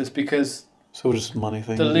say this is because It's all just a money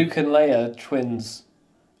thing. the Luke and Leia twins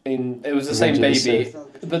it was the same Revenge of the baby,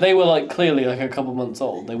 but they were like clearly like a couple months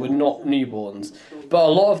old. They were not newborns. But a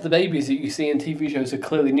lot of the babies that you see in TV shows are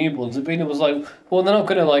clearly newborns. And Bina was like, well, they're not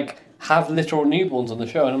going to like have literal newborns on the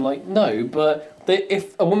show. And I'm like, no, but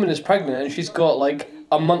if a woman is pregnant and she's got like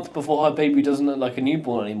a month before her baby doesn't look like a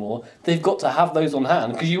newborn anymore, they've got to have those on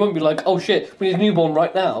hand because you won't be like, oh shit, we need a newborn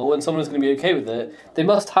right now and someone's going to be okay with it. They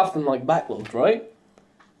must have them like backlogged, right?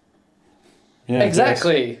 Yeah,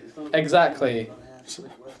 Exactly.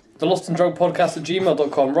 The Lost and Drug Podcast at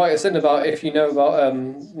gmail.com. Write us in about if you know about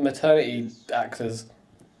maternity actors.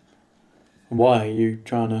 Why are you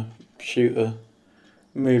trying to shoot a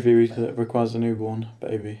movie that requires a newborn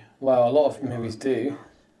baby? Wow, a lot of movies do.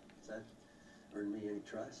 Does that earn me any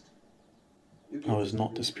trust? I was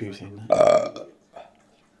not disputing that.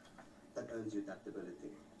 That earns you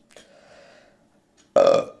adaptability.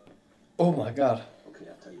 Oh my god. Okay,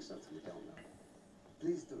 I'll tell you something you don't know.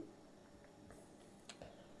 Please do.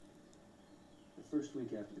 The First week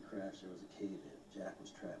after the crash, there was a cave-in. Jack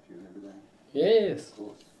was trapped. You remember that? Yes. Of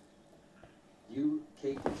course. You,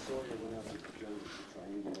 Kate, and Sawyer went out to the jungle to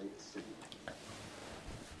triangulate the city.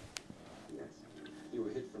 Yes. You were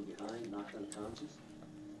hit from behind, knocked unconscious.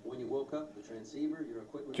 When you woke up, the transceiver, your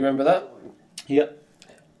equipment... Do you remember that? Yep.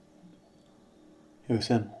 It was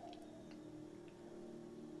him.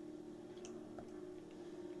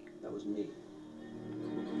 That was me.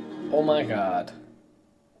 Oh my god.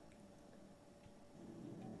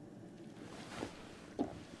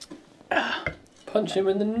 Punch him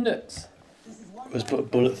in the nuts. Was put a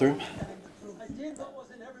bullet through him. I did what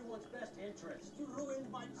was in everyone's best interest. You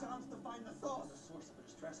ruined my chance to find the source. The source of the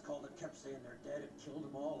distress call that kept saying they're dead and killed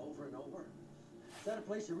them all over and over. Is that a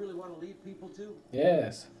place you really want to lead people to?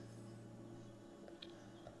 Yes.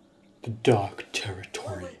 The dark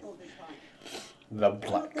territory. The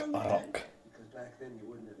Black Rock. Because back then you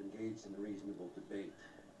wouldn't have engaged in a reasonable debate.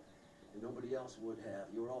 And nobody else would have.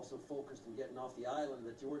 You were all so focused on getting off the island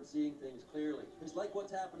that you weren't seeing things clearly. It's like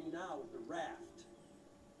what's happening now with the raft.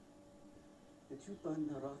 Did you burn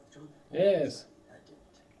the raft, John? Yes. I didn't.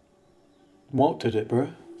 What did it, bro?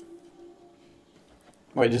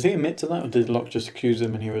 Wait, did he admit to that, or did Locke just accuse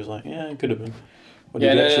him and he was like, yeah, it could have been? Or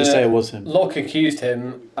did he actually say it was him? Locke accused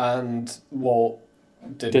him, and Walt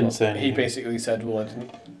Didn't say anything. He basically said, well,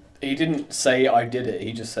 he didn't say I did it,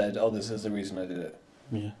 he just said, oh, this is the reason I did it.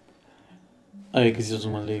 Yeah. Oh, yeah, because he doesn't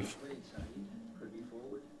want to leave. Could be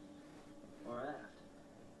forward or aft.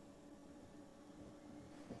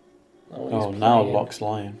 Oh, now Locke's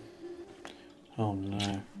lying. Oh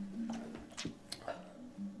no.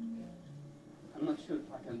 I'm not sure if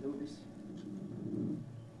I can do this.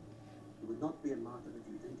 You would not be a martyr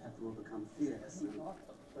if you didn't have to overcome fear. I'm not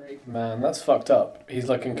afraid. Man, that's fucked up. He's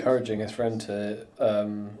like encouraging his friend to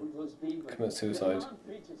Those people. commit suicide. Quran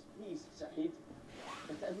preaches peace, Shahid.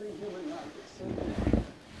 But every human life is sacred.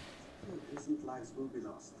 Innocent lives will be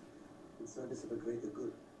lost in service of a greater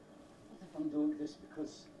good. What if I'm doing this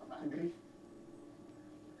because I'm angry?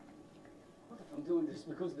 What if I'm doing this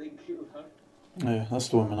because they killed her? Yeah, that's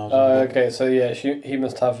the woman I was Oh, about. okay, so yeah, he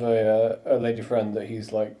must have a lady friend that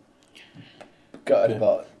he's like gutted Yeah.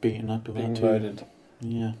 about Beaten up about being too. murdered.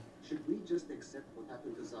 Yeah. Should we just accept what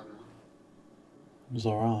happened to Zara?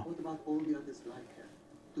 Zara. What about all the others like her?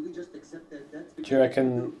 Do we just accept their deaths? Do you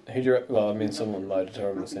reckon, well, I mean, someone murdered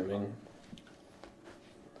her, I'm assuming.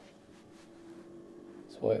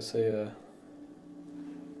 That's why it's a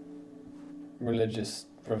religious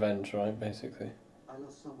revenge, right, basically. I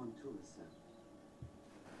lost someone too, Sam.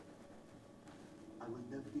 I will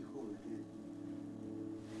never be whole again.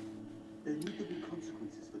 There need to be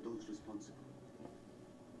consequences for those responsible.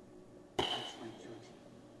 That's my duty.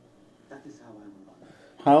 That is how I will run.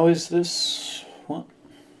 How is this? What?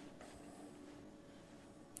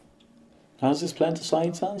 How's this playing to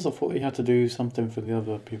Saeed's hands? I thought he had to do something for the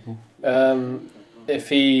other people. If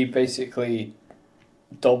he basically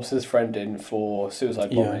dobs his friend in for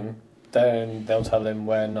suicide Yeah. bombing, then they'll tell him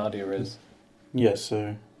where Nadia is. Yeah,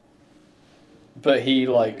 so But he,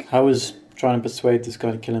 like, how is trying to persuade this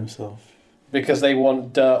guy to kill himself? because they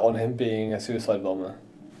want dirt on him being a suicide bomber.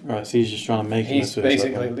 Right, so he's just trying to make him a He's suicide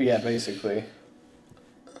basically, bomber. yeah, basically.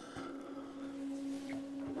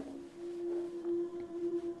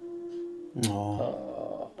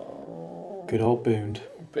 Oh, good old Boond.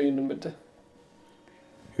 Being a bit.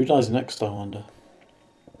 Who dies next, I wonder?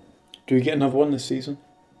 Do we get another one this season?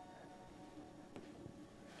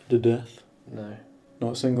 The death? No.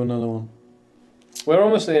 Not a single another one. We're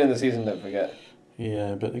almost at the end of the season, don't forget.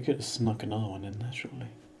 Yeah, but they could have snuck another one in there, surely.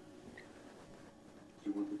 Do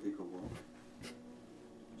you want to take a walk?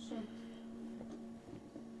 Sure.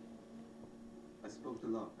 I spoke to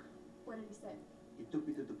Locke. What did he say? He took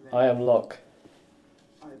me to the plane. I am Locke.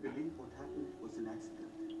 I believe what happened was an accident.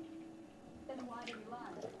 Then why did he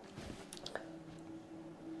lie?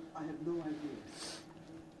 I have no idea,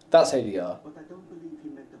 That's ADR, but I don't believe he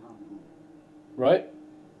meant to harm you. right?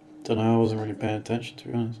 Don't know, I wasn't really paying attention, to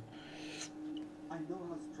be honest. I know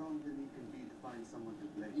how strong the need can be to find someone to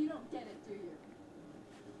blame. You don't get it, do you?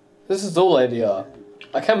 This is all ADR.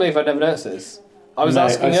 I can't believe I never noticed this. I was Mate,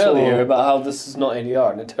 asking I saw- earlier about how this is not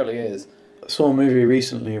ADR, and it totally is. I saw a movie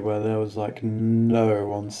recently where there was like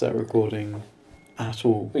no on-set recording at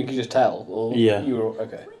all. You can just tell. Or Yeah. You were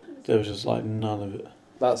okay. There was just like none of it.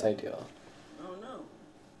 That's ADR. Oh no.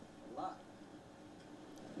 A lot.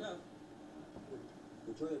 No.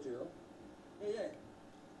 The Toyota. Yeah, yeah.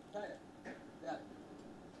 Tire. Got it.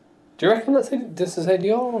 Do you reckon this is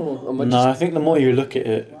ADR, or am I No, just... I think the more you look at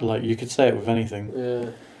it, like you could say it with anything.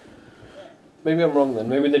 Yeah. Maybe I'm wrong then.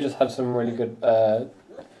 Maybe they just had some really good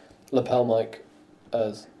lapel mic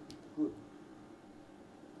as. Good.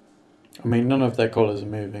 I mean, none of their collars are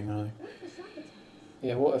moving, are they?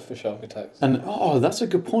 Yeah, what if the shark attacks? And, oh, that's a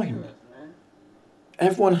good point.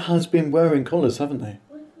 Everyone has been wearing collars, haven't they?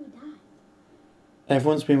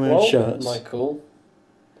 Everyone's been wearing shirts. Michael.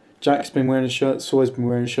 Jack's been wearing a shirt, Sawyer's been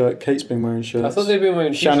wearing a shirt, Kate's been wearing shirts. I thought they'd been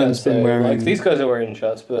wearing t-shirts. Shannon's been wearing... Like, these guys are wearing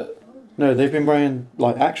shirts, but... No, they've been wearing,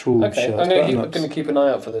 like, actual okay, shirts. I'm going to keep an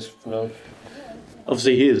eye out for this. No.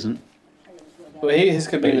 Obviously he isn't. Well, his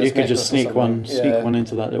could be in his you could just sneak one yeah.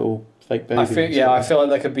 into that little fake baby. I feel like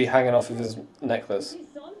that could be hanging off of his necklace.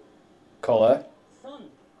 Collar. Son,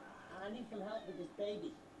 I need some help with this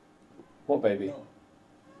baby. What baby?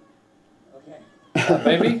 Okay. That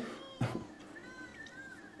baby?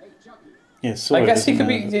 Hey, Chucky. Yeah, I guess he could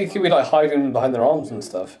be like hiding behind their arms and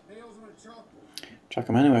stuff. Chuck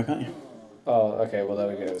them anywhere, can't you? Oh, okay. Well, there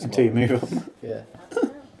we go. Until you move them. Yeah.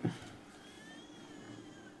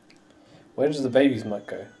 Where does the baby's mic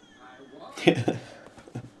go? Yeah.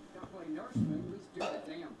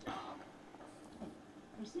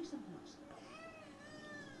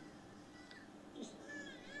 Just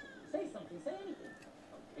say something, say anything.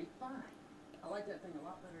 Okay, fine. I like that thing a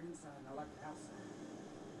lot better inside than I like the outside.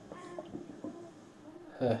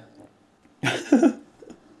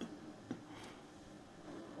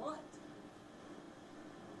 What?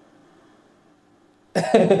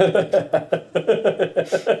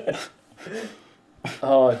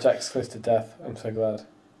 Oh, Jack's close to death. I'm so glad.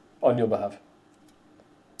 On your behalf.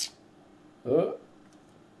 Oh.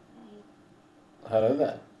 Hello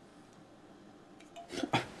there.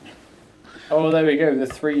 Oh, there we go.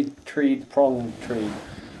 The prong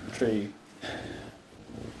tree.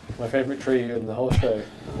 My favourite tree in the whole show.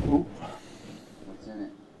 Ooh. What's in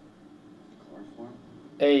it? Chloroform?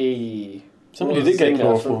 Hey. Somebody did get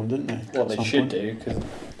chloroform, didn't they? Well, they should do, because...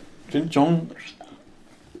 Didn't John...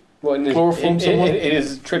 Chloroform someone? It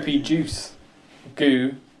is trippy juice.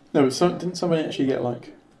 Goo. No, but didn't somebody actually get,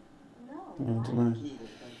 like... I don't know.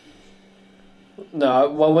 No,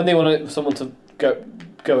 well, when they want someone to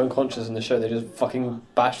go unconscious in the show, they just fucking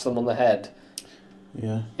bash them on the head.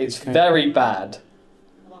 Yeah. It's very bad.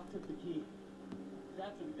 Lock took the key.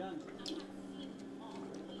 That's what done. Well,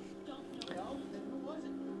 then who was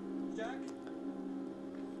it? Jack?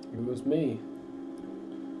 It was me.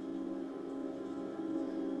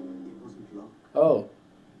 It wasn't locked. Oh.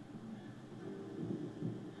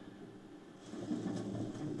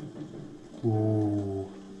 Ooh.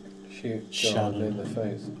 Shoot John Shannon. in the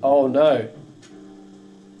face. Oh no.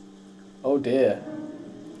 Oh dear.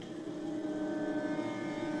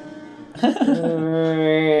 I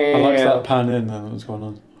liked that pan in and what was going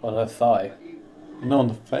on. On her thigh. No, on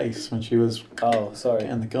the face when she was Oh, sorry.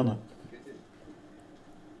 getting the gun up.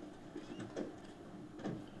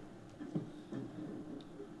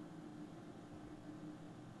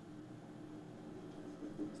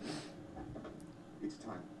 It's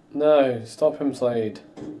time. No, stop him, Slade.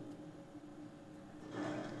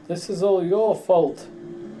 This is all your fault.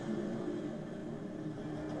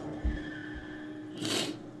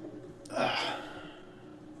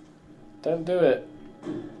 Don't do it.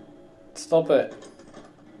 Stop it.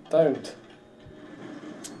 Don't.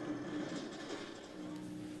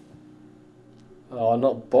 Oh,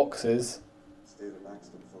 not boxes. Stay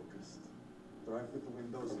relaxed and focused. Drive with the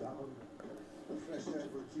windows down. The fresh air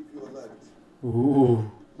will keep you alert.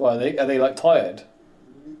 Ooh. Why, are they like tired?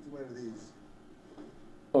 You need to wear these.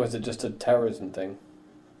 Or is it just a terrorism thing?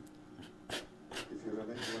 If you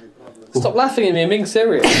run into any problems, Stop laughing at me, I'm being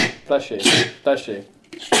serious. Bless you. Bless you.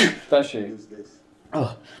 Bless you. use this.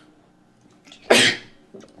 Oh.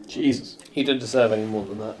 Jesus. He didn't deserve any more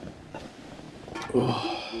than that. No, Do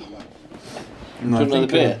you I want another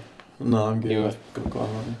think, beer? no, I'm good. You I've got quite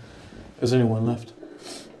a lot. There's only one left.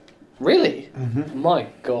 Really? Mm-hmm. My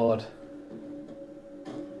God.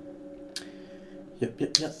 Yep.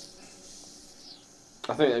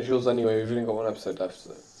 I think that's yours anyway. We've only got one episode left.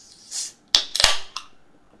 So.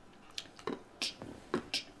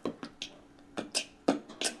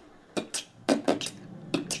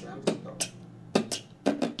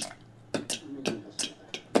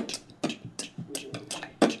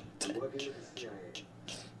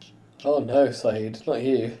 Oh no, Saeed, not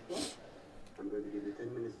you. I'm going to give you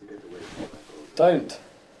 10 minutes to get away. Don't.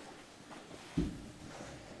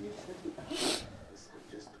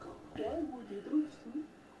 Just go. Why would you do this to me?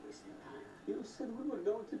 You said we were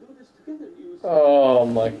going to do this together. You said... Oh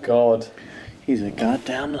my God. He's a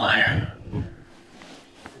goddamn liar. And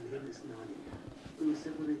him is Nani. We were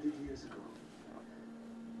separated years ago.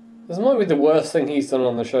 This might be the worst thing he's done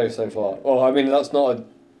on the show so far. Well, I mean, that's not a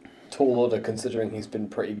tall order considering he's been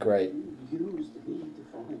pretty great. You used me to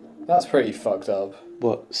find out. That's pretty fucked up.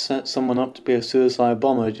 What, set someone up to be a suicide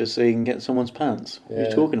bomber just so you can get someone's pants? What are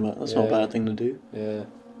you talking about? That's not a bad thing to do. Yeah.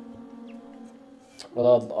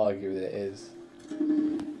 Well, I'd argue that it is.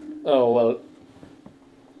 Oh, well.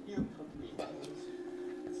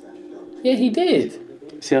 Yeah, he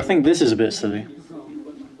did. See, I think this is a bit silly.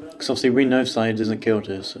 Because obviously we know Saeed isn't killed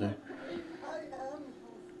here, so...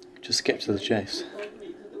 Just skip to the chase.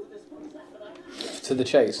 To the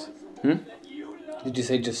chase? Hmm? Did you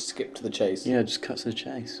say just skip to the chase? Yeah, just cut to the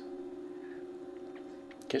chase.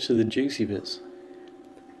 Get to the juicy bits.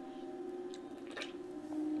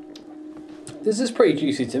 This is pretty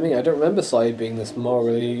juicy to me. I don't remember Saeed being this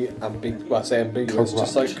morally ambiguous. Well, I say ambiguous,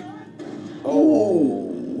 just like...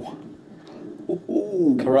 Oh!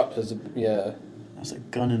 Ooh. Corrupt as a... Yeah. That's a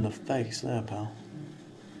gun in the face there, pal.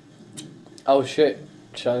 Oh shit.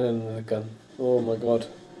 Shannon with a gun. Oh my god.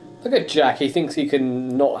 Look at Jack, he thinks he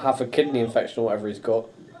can not have a kidney infection or whatever he's got.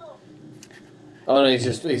 Oh no, he's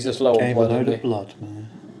just low on blood, Gave a load isn't of blood, man.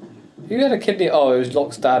 he? Who had a kidney? Oh, it was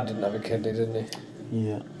Locke's dad didn't have a kidney, didn't he?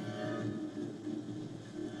 Yeah.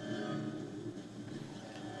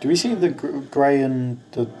 Do we see the grey and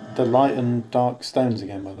the light and dark stones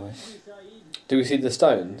again, by the way? Do we see the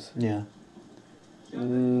stones? Yeah. The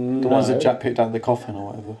No. ones that Jack picked out of the coffin or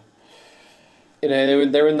whatever. You know,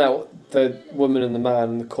 they're in the woman and the man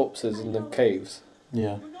and the corpses in the caves.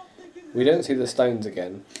 Yeah. We don't see the stones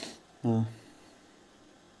again. No.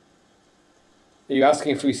 Are you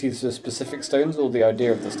asking if we see the specific stones or the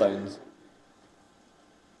idea of the stones?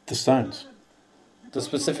 The stones. The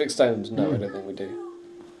specific stones? No, I don't think we do.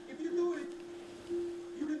 If you do it,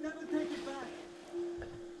 you can never take it back.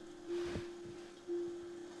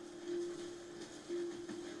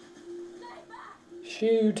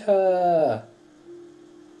 Shoot her!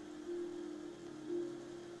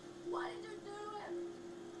 Why did you do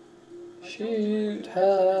it? Shoot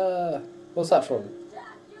her! What's that from?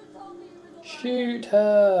 Jack, you told me you were the Shoot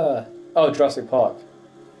her! Oh, Jurassic Park.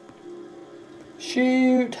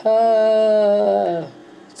 Shoot her!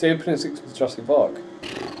 It's the opening sequence of Jurassic Park.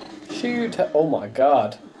 Shoot her! Oh my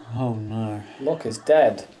god. Oh no. Locke is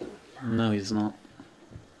dead. No, he's not.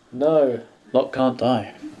 No. Locke can't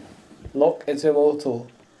die. Locke is immortal.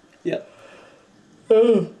 Yep.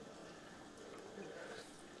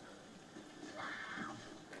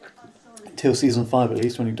 Till season 5 at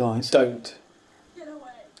least when he dies. Don't. Get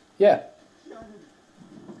away. Yeah.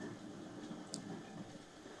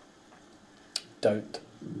 Don't.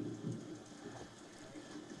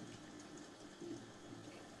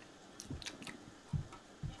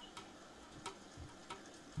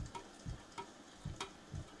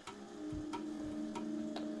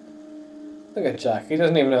 Look at Jack, he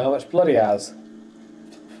doesn't even know how much blood he has.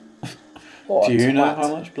 What Do a you know twat.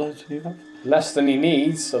 how much blood you have? Less than he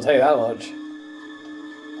needs, I'll tell you that much.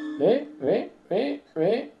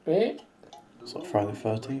 It's like Friday the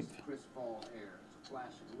 13th. Chris Fall air, flash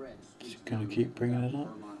of red. Just gonna keep bringing it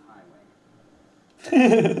up. Vermont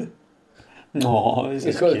Highway. Aw, this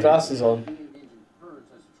He's is got his cute. glasses on. Engine purrs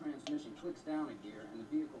as the transmission clicks down a gear and the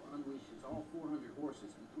vehicle unleashes all 400 horses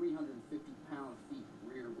and 350 pound-feet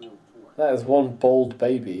rear-wheel torque. That is one bald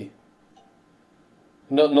baby.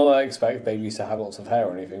 Not that I expect babies to have lots of hair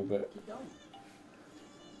or anything, but Keep going.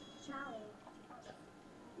 Charlie.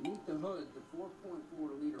 Beneath the hood, the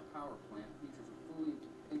 4.4-liter power plant features a fully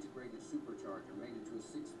integrated supercharger mated to a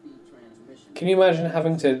 6-speed transmission. can you imagine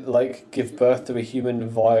having to like give birth to a human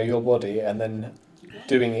via your body and then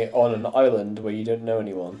doing it on an island where you don't know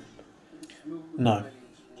anyone? No.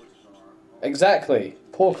 Exactly.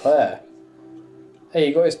 Poor Claire. Hey,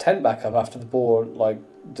 he got his tent back up after the boar like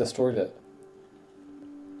destroyed it.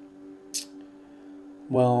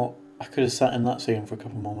 Well, I could have sat in that scene for a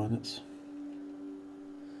couple more minutes.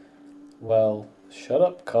 Well, shut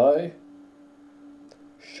up, Kai.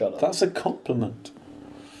 Shut up. That's a compliment.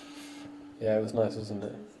 Yeah, it was nice, wasn't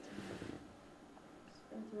it?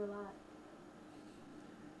 Been through a lot.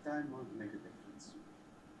 Time won't make a difference.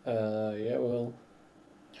 Yeah, well.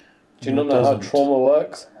 Do you No, not it know how doesn't. trauma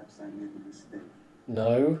works? Perhaps I made a mistake.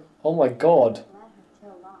 No. Oh my god. Let her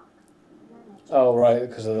kill Locke. Oh, right,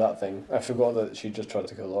 because of that thing. I forgot that she just tried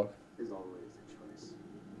to kill Locke. There's always a choice.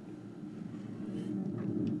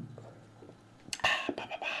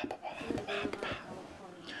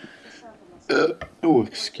 Oh,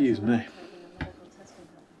 excuse me.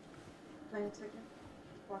 Plane ticket,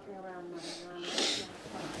 walking around it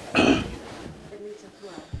leads him 2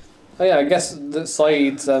 hours. Oh yeah, I guess that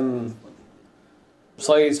Saeed's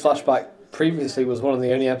flashback previously was one of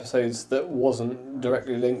the only episodes that wasn't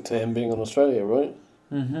directly linked to him being on Australia, right?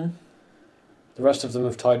 Mm-hmm. The rest of them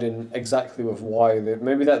have tied in exactly with why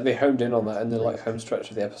maybe that they honed in on that in the like home stretch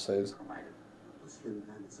of the episodes. Was him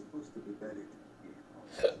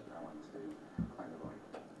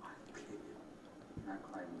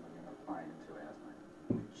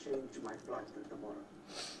till tomorrow.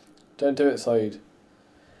 Don't do it, Saeed.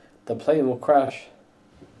 The plane will crash.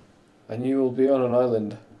 And you will be on an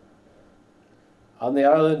island. And the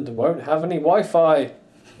island won't have any Wi-Fi.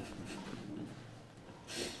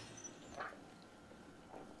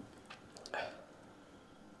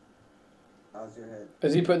 How's your head?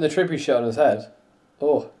 Is he putting the trippy shit on his head?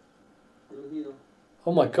 Oh. It'll heal.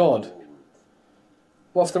 Oh my god.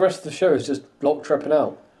 What if the rest of the show is just Locke tripping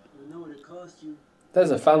out? I know what it cost you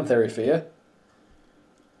There's a fan theory for you. to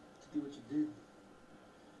do what you did.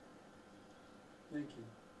 Thank you.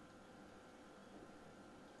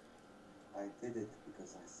 I did it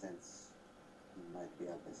because I sense you might be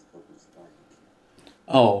our best focus target.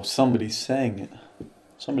 Oh, somebody's saying it.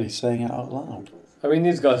 Somebody's saying it out loud. I mean,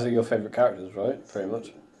 these guys are your favourite characters, right? Pretty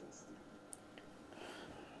much.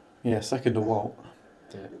 Yeah, second to Walt.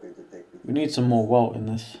 Yeah. You're going to take me We need some more Walt in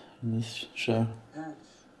this show. Patch.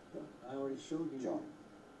 I already showed you. John.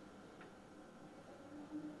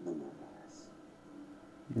 No more lies.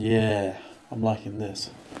 Yeah, I'm liking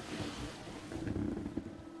this.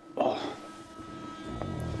 Oh.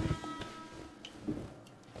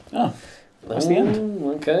 Oh, that's the end.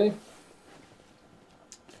 Okay.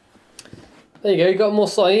 There you go, you got more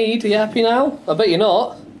Saeed. Are you happy now? I bet you're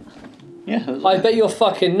not. Yeah. I bet you're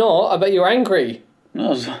fucking not. I bet you're angry.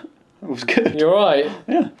 No, it was good. You're right.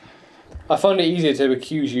 Yeah. I find it easier to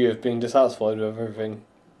accuse you of being dissatisfied with everything,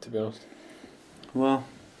 to be honest. Well,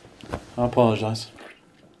 I apologise.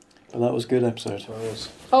 But that was a good episode.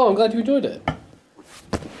 Oh, I'm glad you enjoyed it.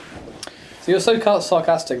 So you're so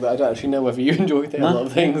sarcastic that I don't actually know whether you enjoyed it or a lot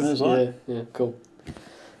of things. that's right. Yeah, cool.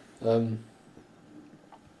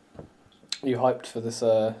 You hyped for this,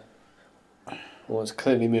 well, it's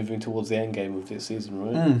clearly moving towards the end game of this season,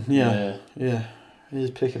 right? Yeah. It is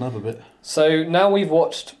picking up a bit. So now we've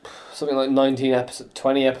watched something like 20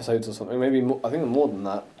 episodes or something, maybe more, I think more than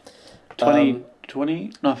that. 20?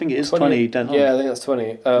 No, I think it is 20 dead on. Yeah, I think that's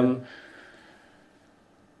 20.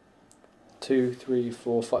 2, 3,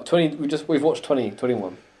 4, 5. 20. We've watched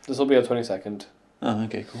 21. This will be our 22nd. Oh,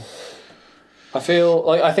 okay, cool. I feel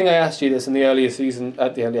like I think I asked you this in the earlier season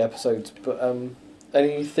at the earlier episodes, but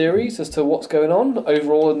any theories as to what's going on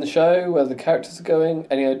overall in the show, where the characters are going?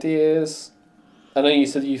 Any ideas? I know you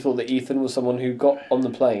said you thought that Ethan was someone who got on the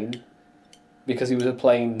plane because he was a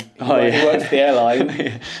plane. He worked for the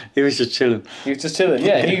airline. He was just chilling. He was just chilling.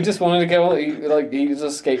 Yeah, he just wanted to go on. He just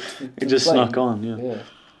escaped. He just snuck on. Yeah.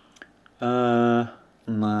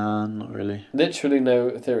 Nah, not really. Literally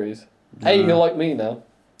no theories. Nah. Hey, you're like me now.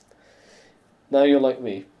 Now you're like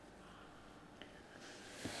me.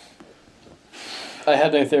 I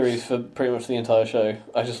had no theories for pretty much the entire show.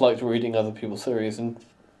 I just liked reading other people's theories and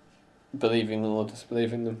believing them or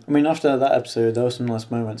disbelieving them. I mean, after that episode, there were some nice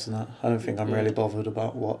moments in that. I don't think I'm really bothered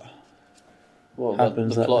about what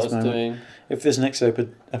happens the at plot this is moment. doing. If this next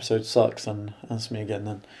episode sucks, then ask me again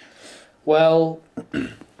then. Well,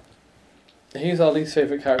 who's our least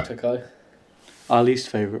favourite character, Kai? Our least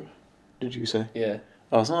favourite, did you say? Yeah.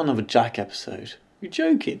 Oh, it's not another Jack episode. You're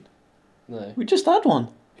joking. No. We just had one.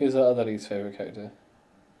 Who's our other least favourite character?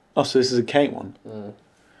 Oh, so this is a Kate one. Uh.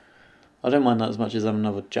 I don't mind that as much as having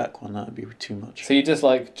another Jack one. That would be too much. So you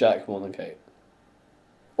dislike Jack more than Kate?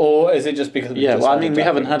 Or is it just because we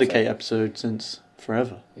haven't had a Kate episode since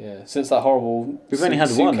forever. Yeah, since that horrible We've only had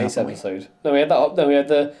one episode. No, we had that. No, we had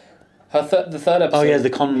the third episode. Oh yeah, the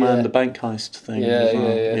con man, the bank heist thing. Yeah.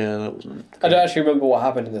 Yeah, that wasn't. I don't actually remember what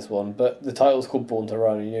happened in this one, but the title's called Born to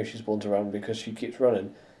Run, and you know she's born to run because she keeps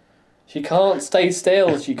running. She can't stay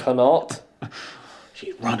still. She cannot.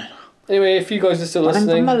 She's running. Anyway, if you guys are still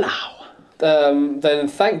listening, then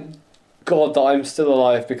thank God that I'm still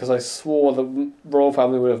alive because I swore the royal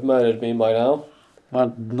family would have murdered me by now.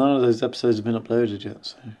 Well, none of those episodes have been uploaded yet,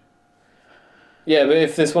 so. Yeah, but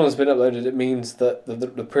if this one has been uploaded, it means that the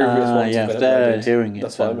previous ones have been if they're uploaded. hearing it.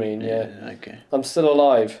 That's what I mean, yeah. Okay. I'm still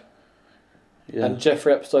alive. Yeah. And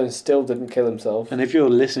Jeffrey Epstein still didn't kill himself. And if you're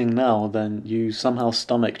listening now, then you somehow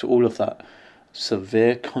stomached all of that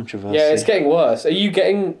severe controversy. Yeah, it's getting worse. Are you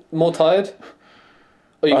getting more tired?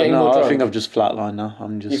 Or are you getting more drunk? I think I've just flatlined now.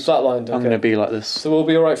 You flatlined, okay. I'm going to be like this. So we'll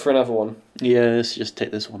be alright for another one. Yeah, let's just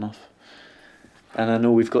take this one off. And then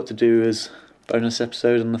all we've got to do is bonus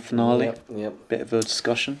episode and the finale. Yep. Bit of a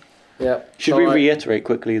discussion. Yep. Should we reiterate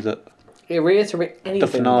quickly that reiterate anything?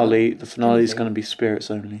 the finale is going to be spirits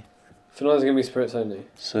only. Finale's going to be spirits only.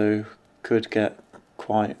 So could get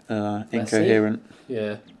quite incoherent.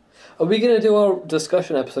 Yeah. Are we going to do our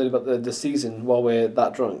discussion episode about the season while we're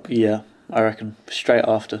that drunk? Yeah, I reckon straight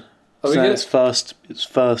after. Are we so its first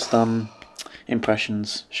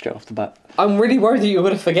impressions straight off the bat. I'm really worried that you're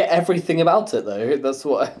going to forget everything about it, though. That's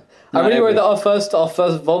what. I'm Not really worried every- that our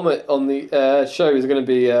first vomit on the show is going to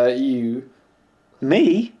be you.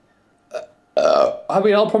 Me? I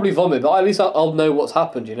mean, I'll probably vomit, but at least I'll know what's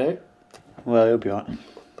happened. You know. Well, it'll be alright.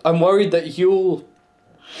 I'm worried that you'll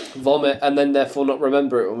vomit and then therefore not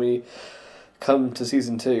remember it when we come to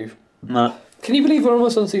season 2. No. Can you believe we're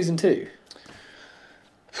almost on season 2?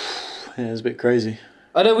 Yeah, it's a bit crazy.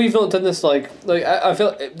 I know we've not done this like I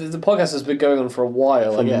feel the podcast has been going on for a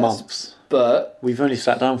while, For I guess. months. But We've only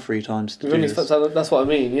sat down 3 times to we've do only this. that's what I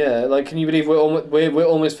mean. Yeah, like can you believe we're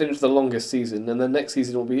almost finished the longest season, and then next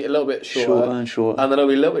season will be a little bit shorter, Shorter and shorter. and then it'll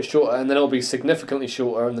be a little bit shorter, and then it'll be significantly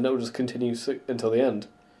shorter, and then it'll just continue until the end.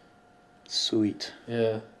 Sweet.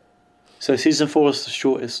 Yeah, So season 4 is the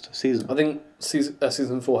shortest season. I think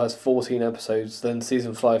season 4 has 14 episodes, then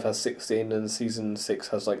season 5 has 16, and season 6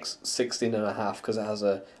 has like 16 and a half because it has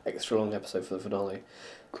a extra long episode for the finale.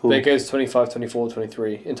 Cool. But it goes 25, 24,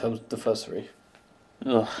 23 in terms of the first 3.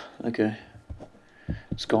 Ugh, okay.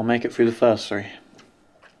 Just gotta make it through the first 3.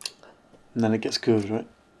 And then it gets good, right?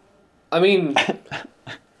 I mean,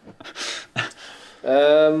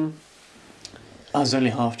 I was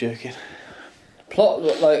only half joking. plot,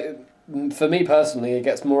 like, for me personally, it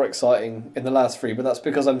gets more exciting in the last 3, but that's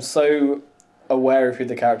because I'm so aware of who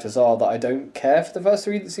the characters are that I don't care for the first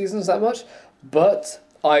 3 seasons that much. But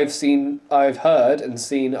I've heard and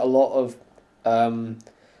seen a lot of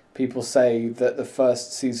people say that the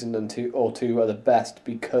first season and 2 are the best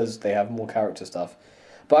because they have more character stuff.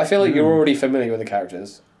 But I feel like you're already familiar with the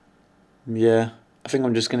characters. Yeah. I think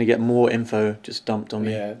I'm just gonna get more info just dumped on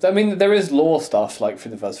me. Yeah, I mean there is lore stuff like for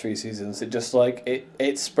the first 3 seasons. It just like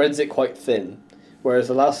it spreads it quite thin, whereas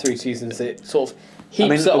the last 3 seasons it sort of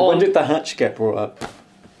heaps it on. When did the hatch get brought up?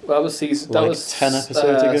 Well, that was season. Like That was 10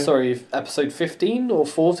 episodes ago? Sorry, episode 15 or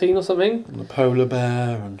 14 or something. And the polar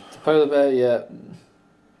bear and... Polar bear, yeah.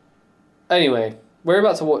 Anyway, we're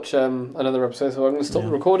about to watch another episode, so I'm going to stop the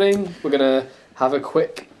recording. We're going to have a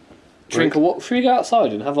quick drink Break. a walk. Should we go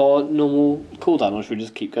outside and have our normal cool down, or should we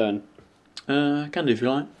just keep going? Can do if you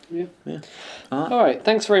like. Yeah. Alright. Alright,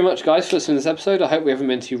 thanks very much, guys, for listening to this episode. I hope we haven't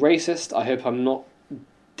been too racist. I hope I'm not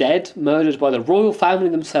dead, murdered by the royal family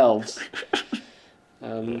themselves.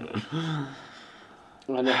 And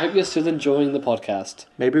I hope you're still enjoying the podcast.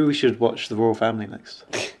 Maybe we should watch The Royal Family next.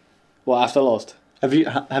 Well, after Lost. Have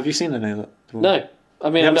you seen any of that? No. I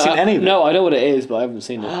mean, You haven't seen any of it? No, I know what it is, but I haven't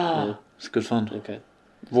seen it. No. It's good fun. Okay.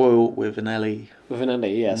 Royal with an L-E. With an L,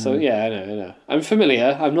 yeah. So, yeah, I know. I'm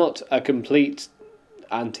familiar. I'm not a complete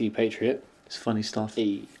anti-patriot. It's funny stuff.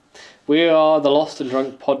 We are the Lost and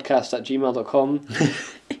Drunk Podcast at gmail.com.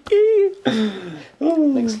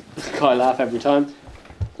 Makes Kai laugh every time.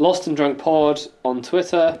 Lost and Drunk Pod on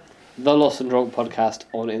Twitter. The Lost and Drunk Podcast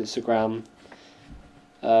on Instagram.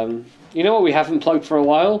 You know what we haven't plugged for a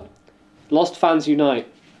while? Lost Fans Unite.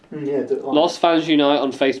 Yeah, Lost Fans Unite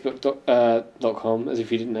on Facebook.com, as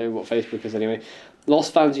if you didn't know what Facebook is anyway.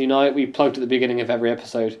 Lost Fans Unite, we plugged at the beginning of every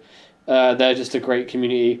episode. They're just a great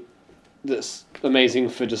community that's amazing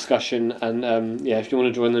for discussion, and if you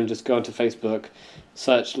want to join them, just go onto Facebook,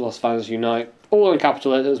 search Lost Fans Unite, all in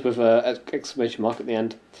capital letters with an exclamation mark at the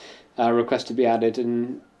end. Request to be added,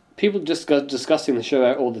 and people just discussing the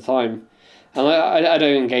show all the time. And I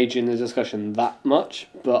don't engage in the discussion that much,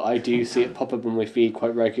 but I do see it pop up on my feed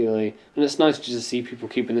quite regularly, and it's nice to just see people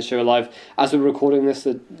keeping the show alive. As we're recording this,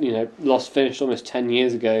 Lost finished almost 10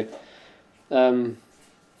 years ago. It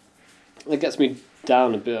gets me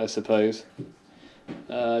down a bit, I suppose.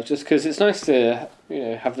 Just because it's nice to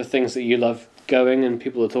have the things that you love going, and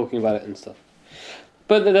people are talking about it and stuff.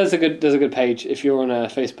 But there's a good page if you're on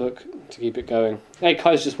Facebook to keep it going. Hey,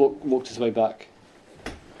 Kai's just walked his way back.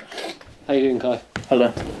 How you doing, Kai?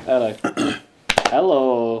 Hello.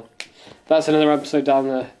 Hello. That's another episode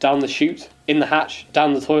down the chute, in the hatch,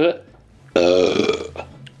 down the toilet.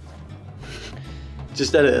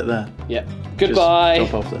 Just edit it there. Yeah. Goodbye.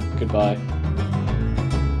 Just drop off there. Goodbye.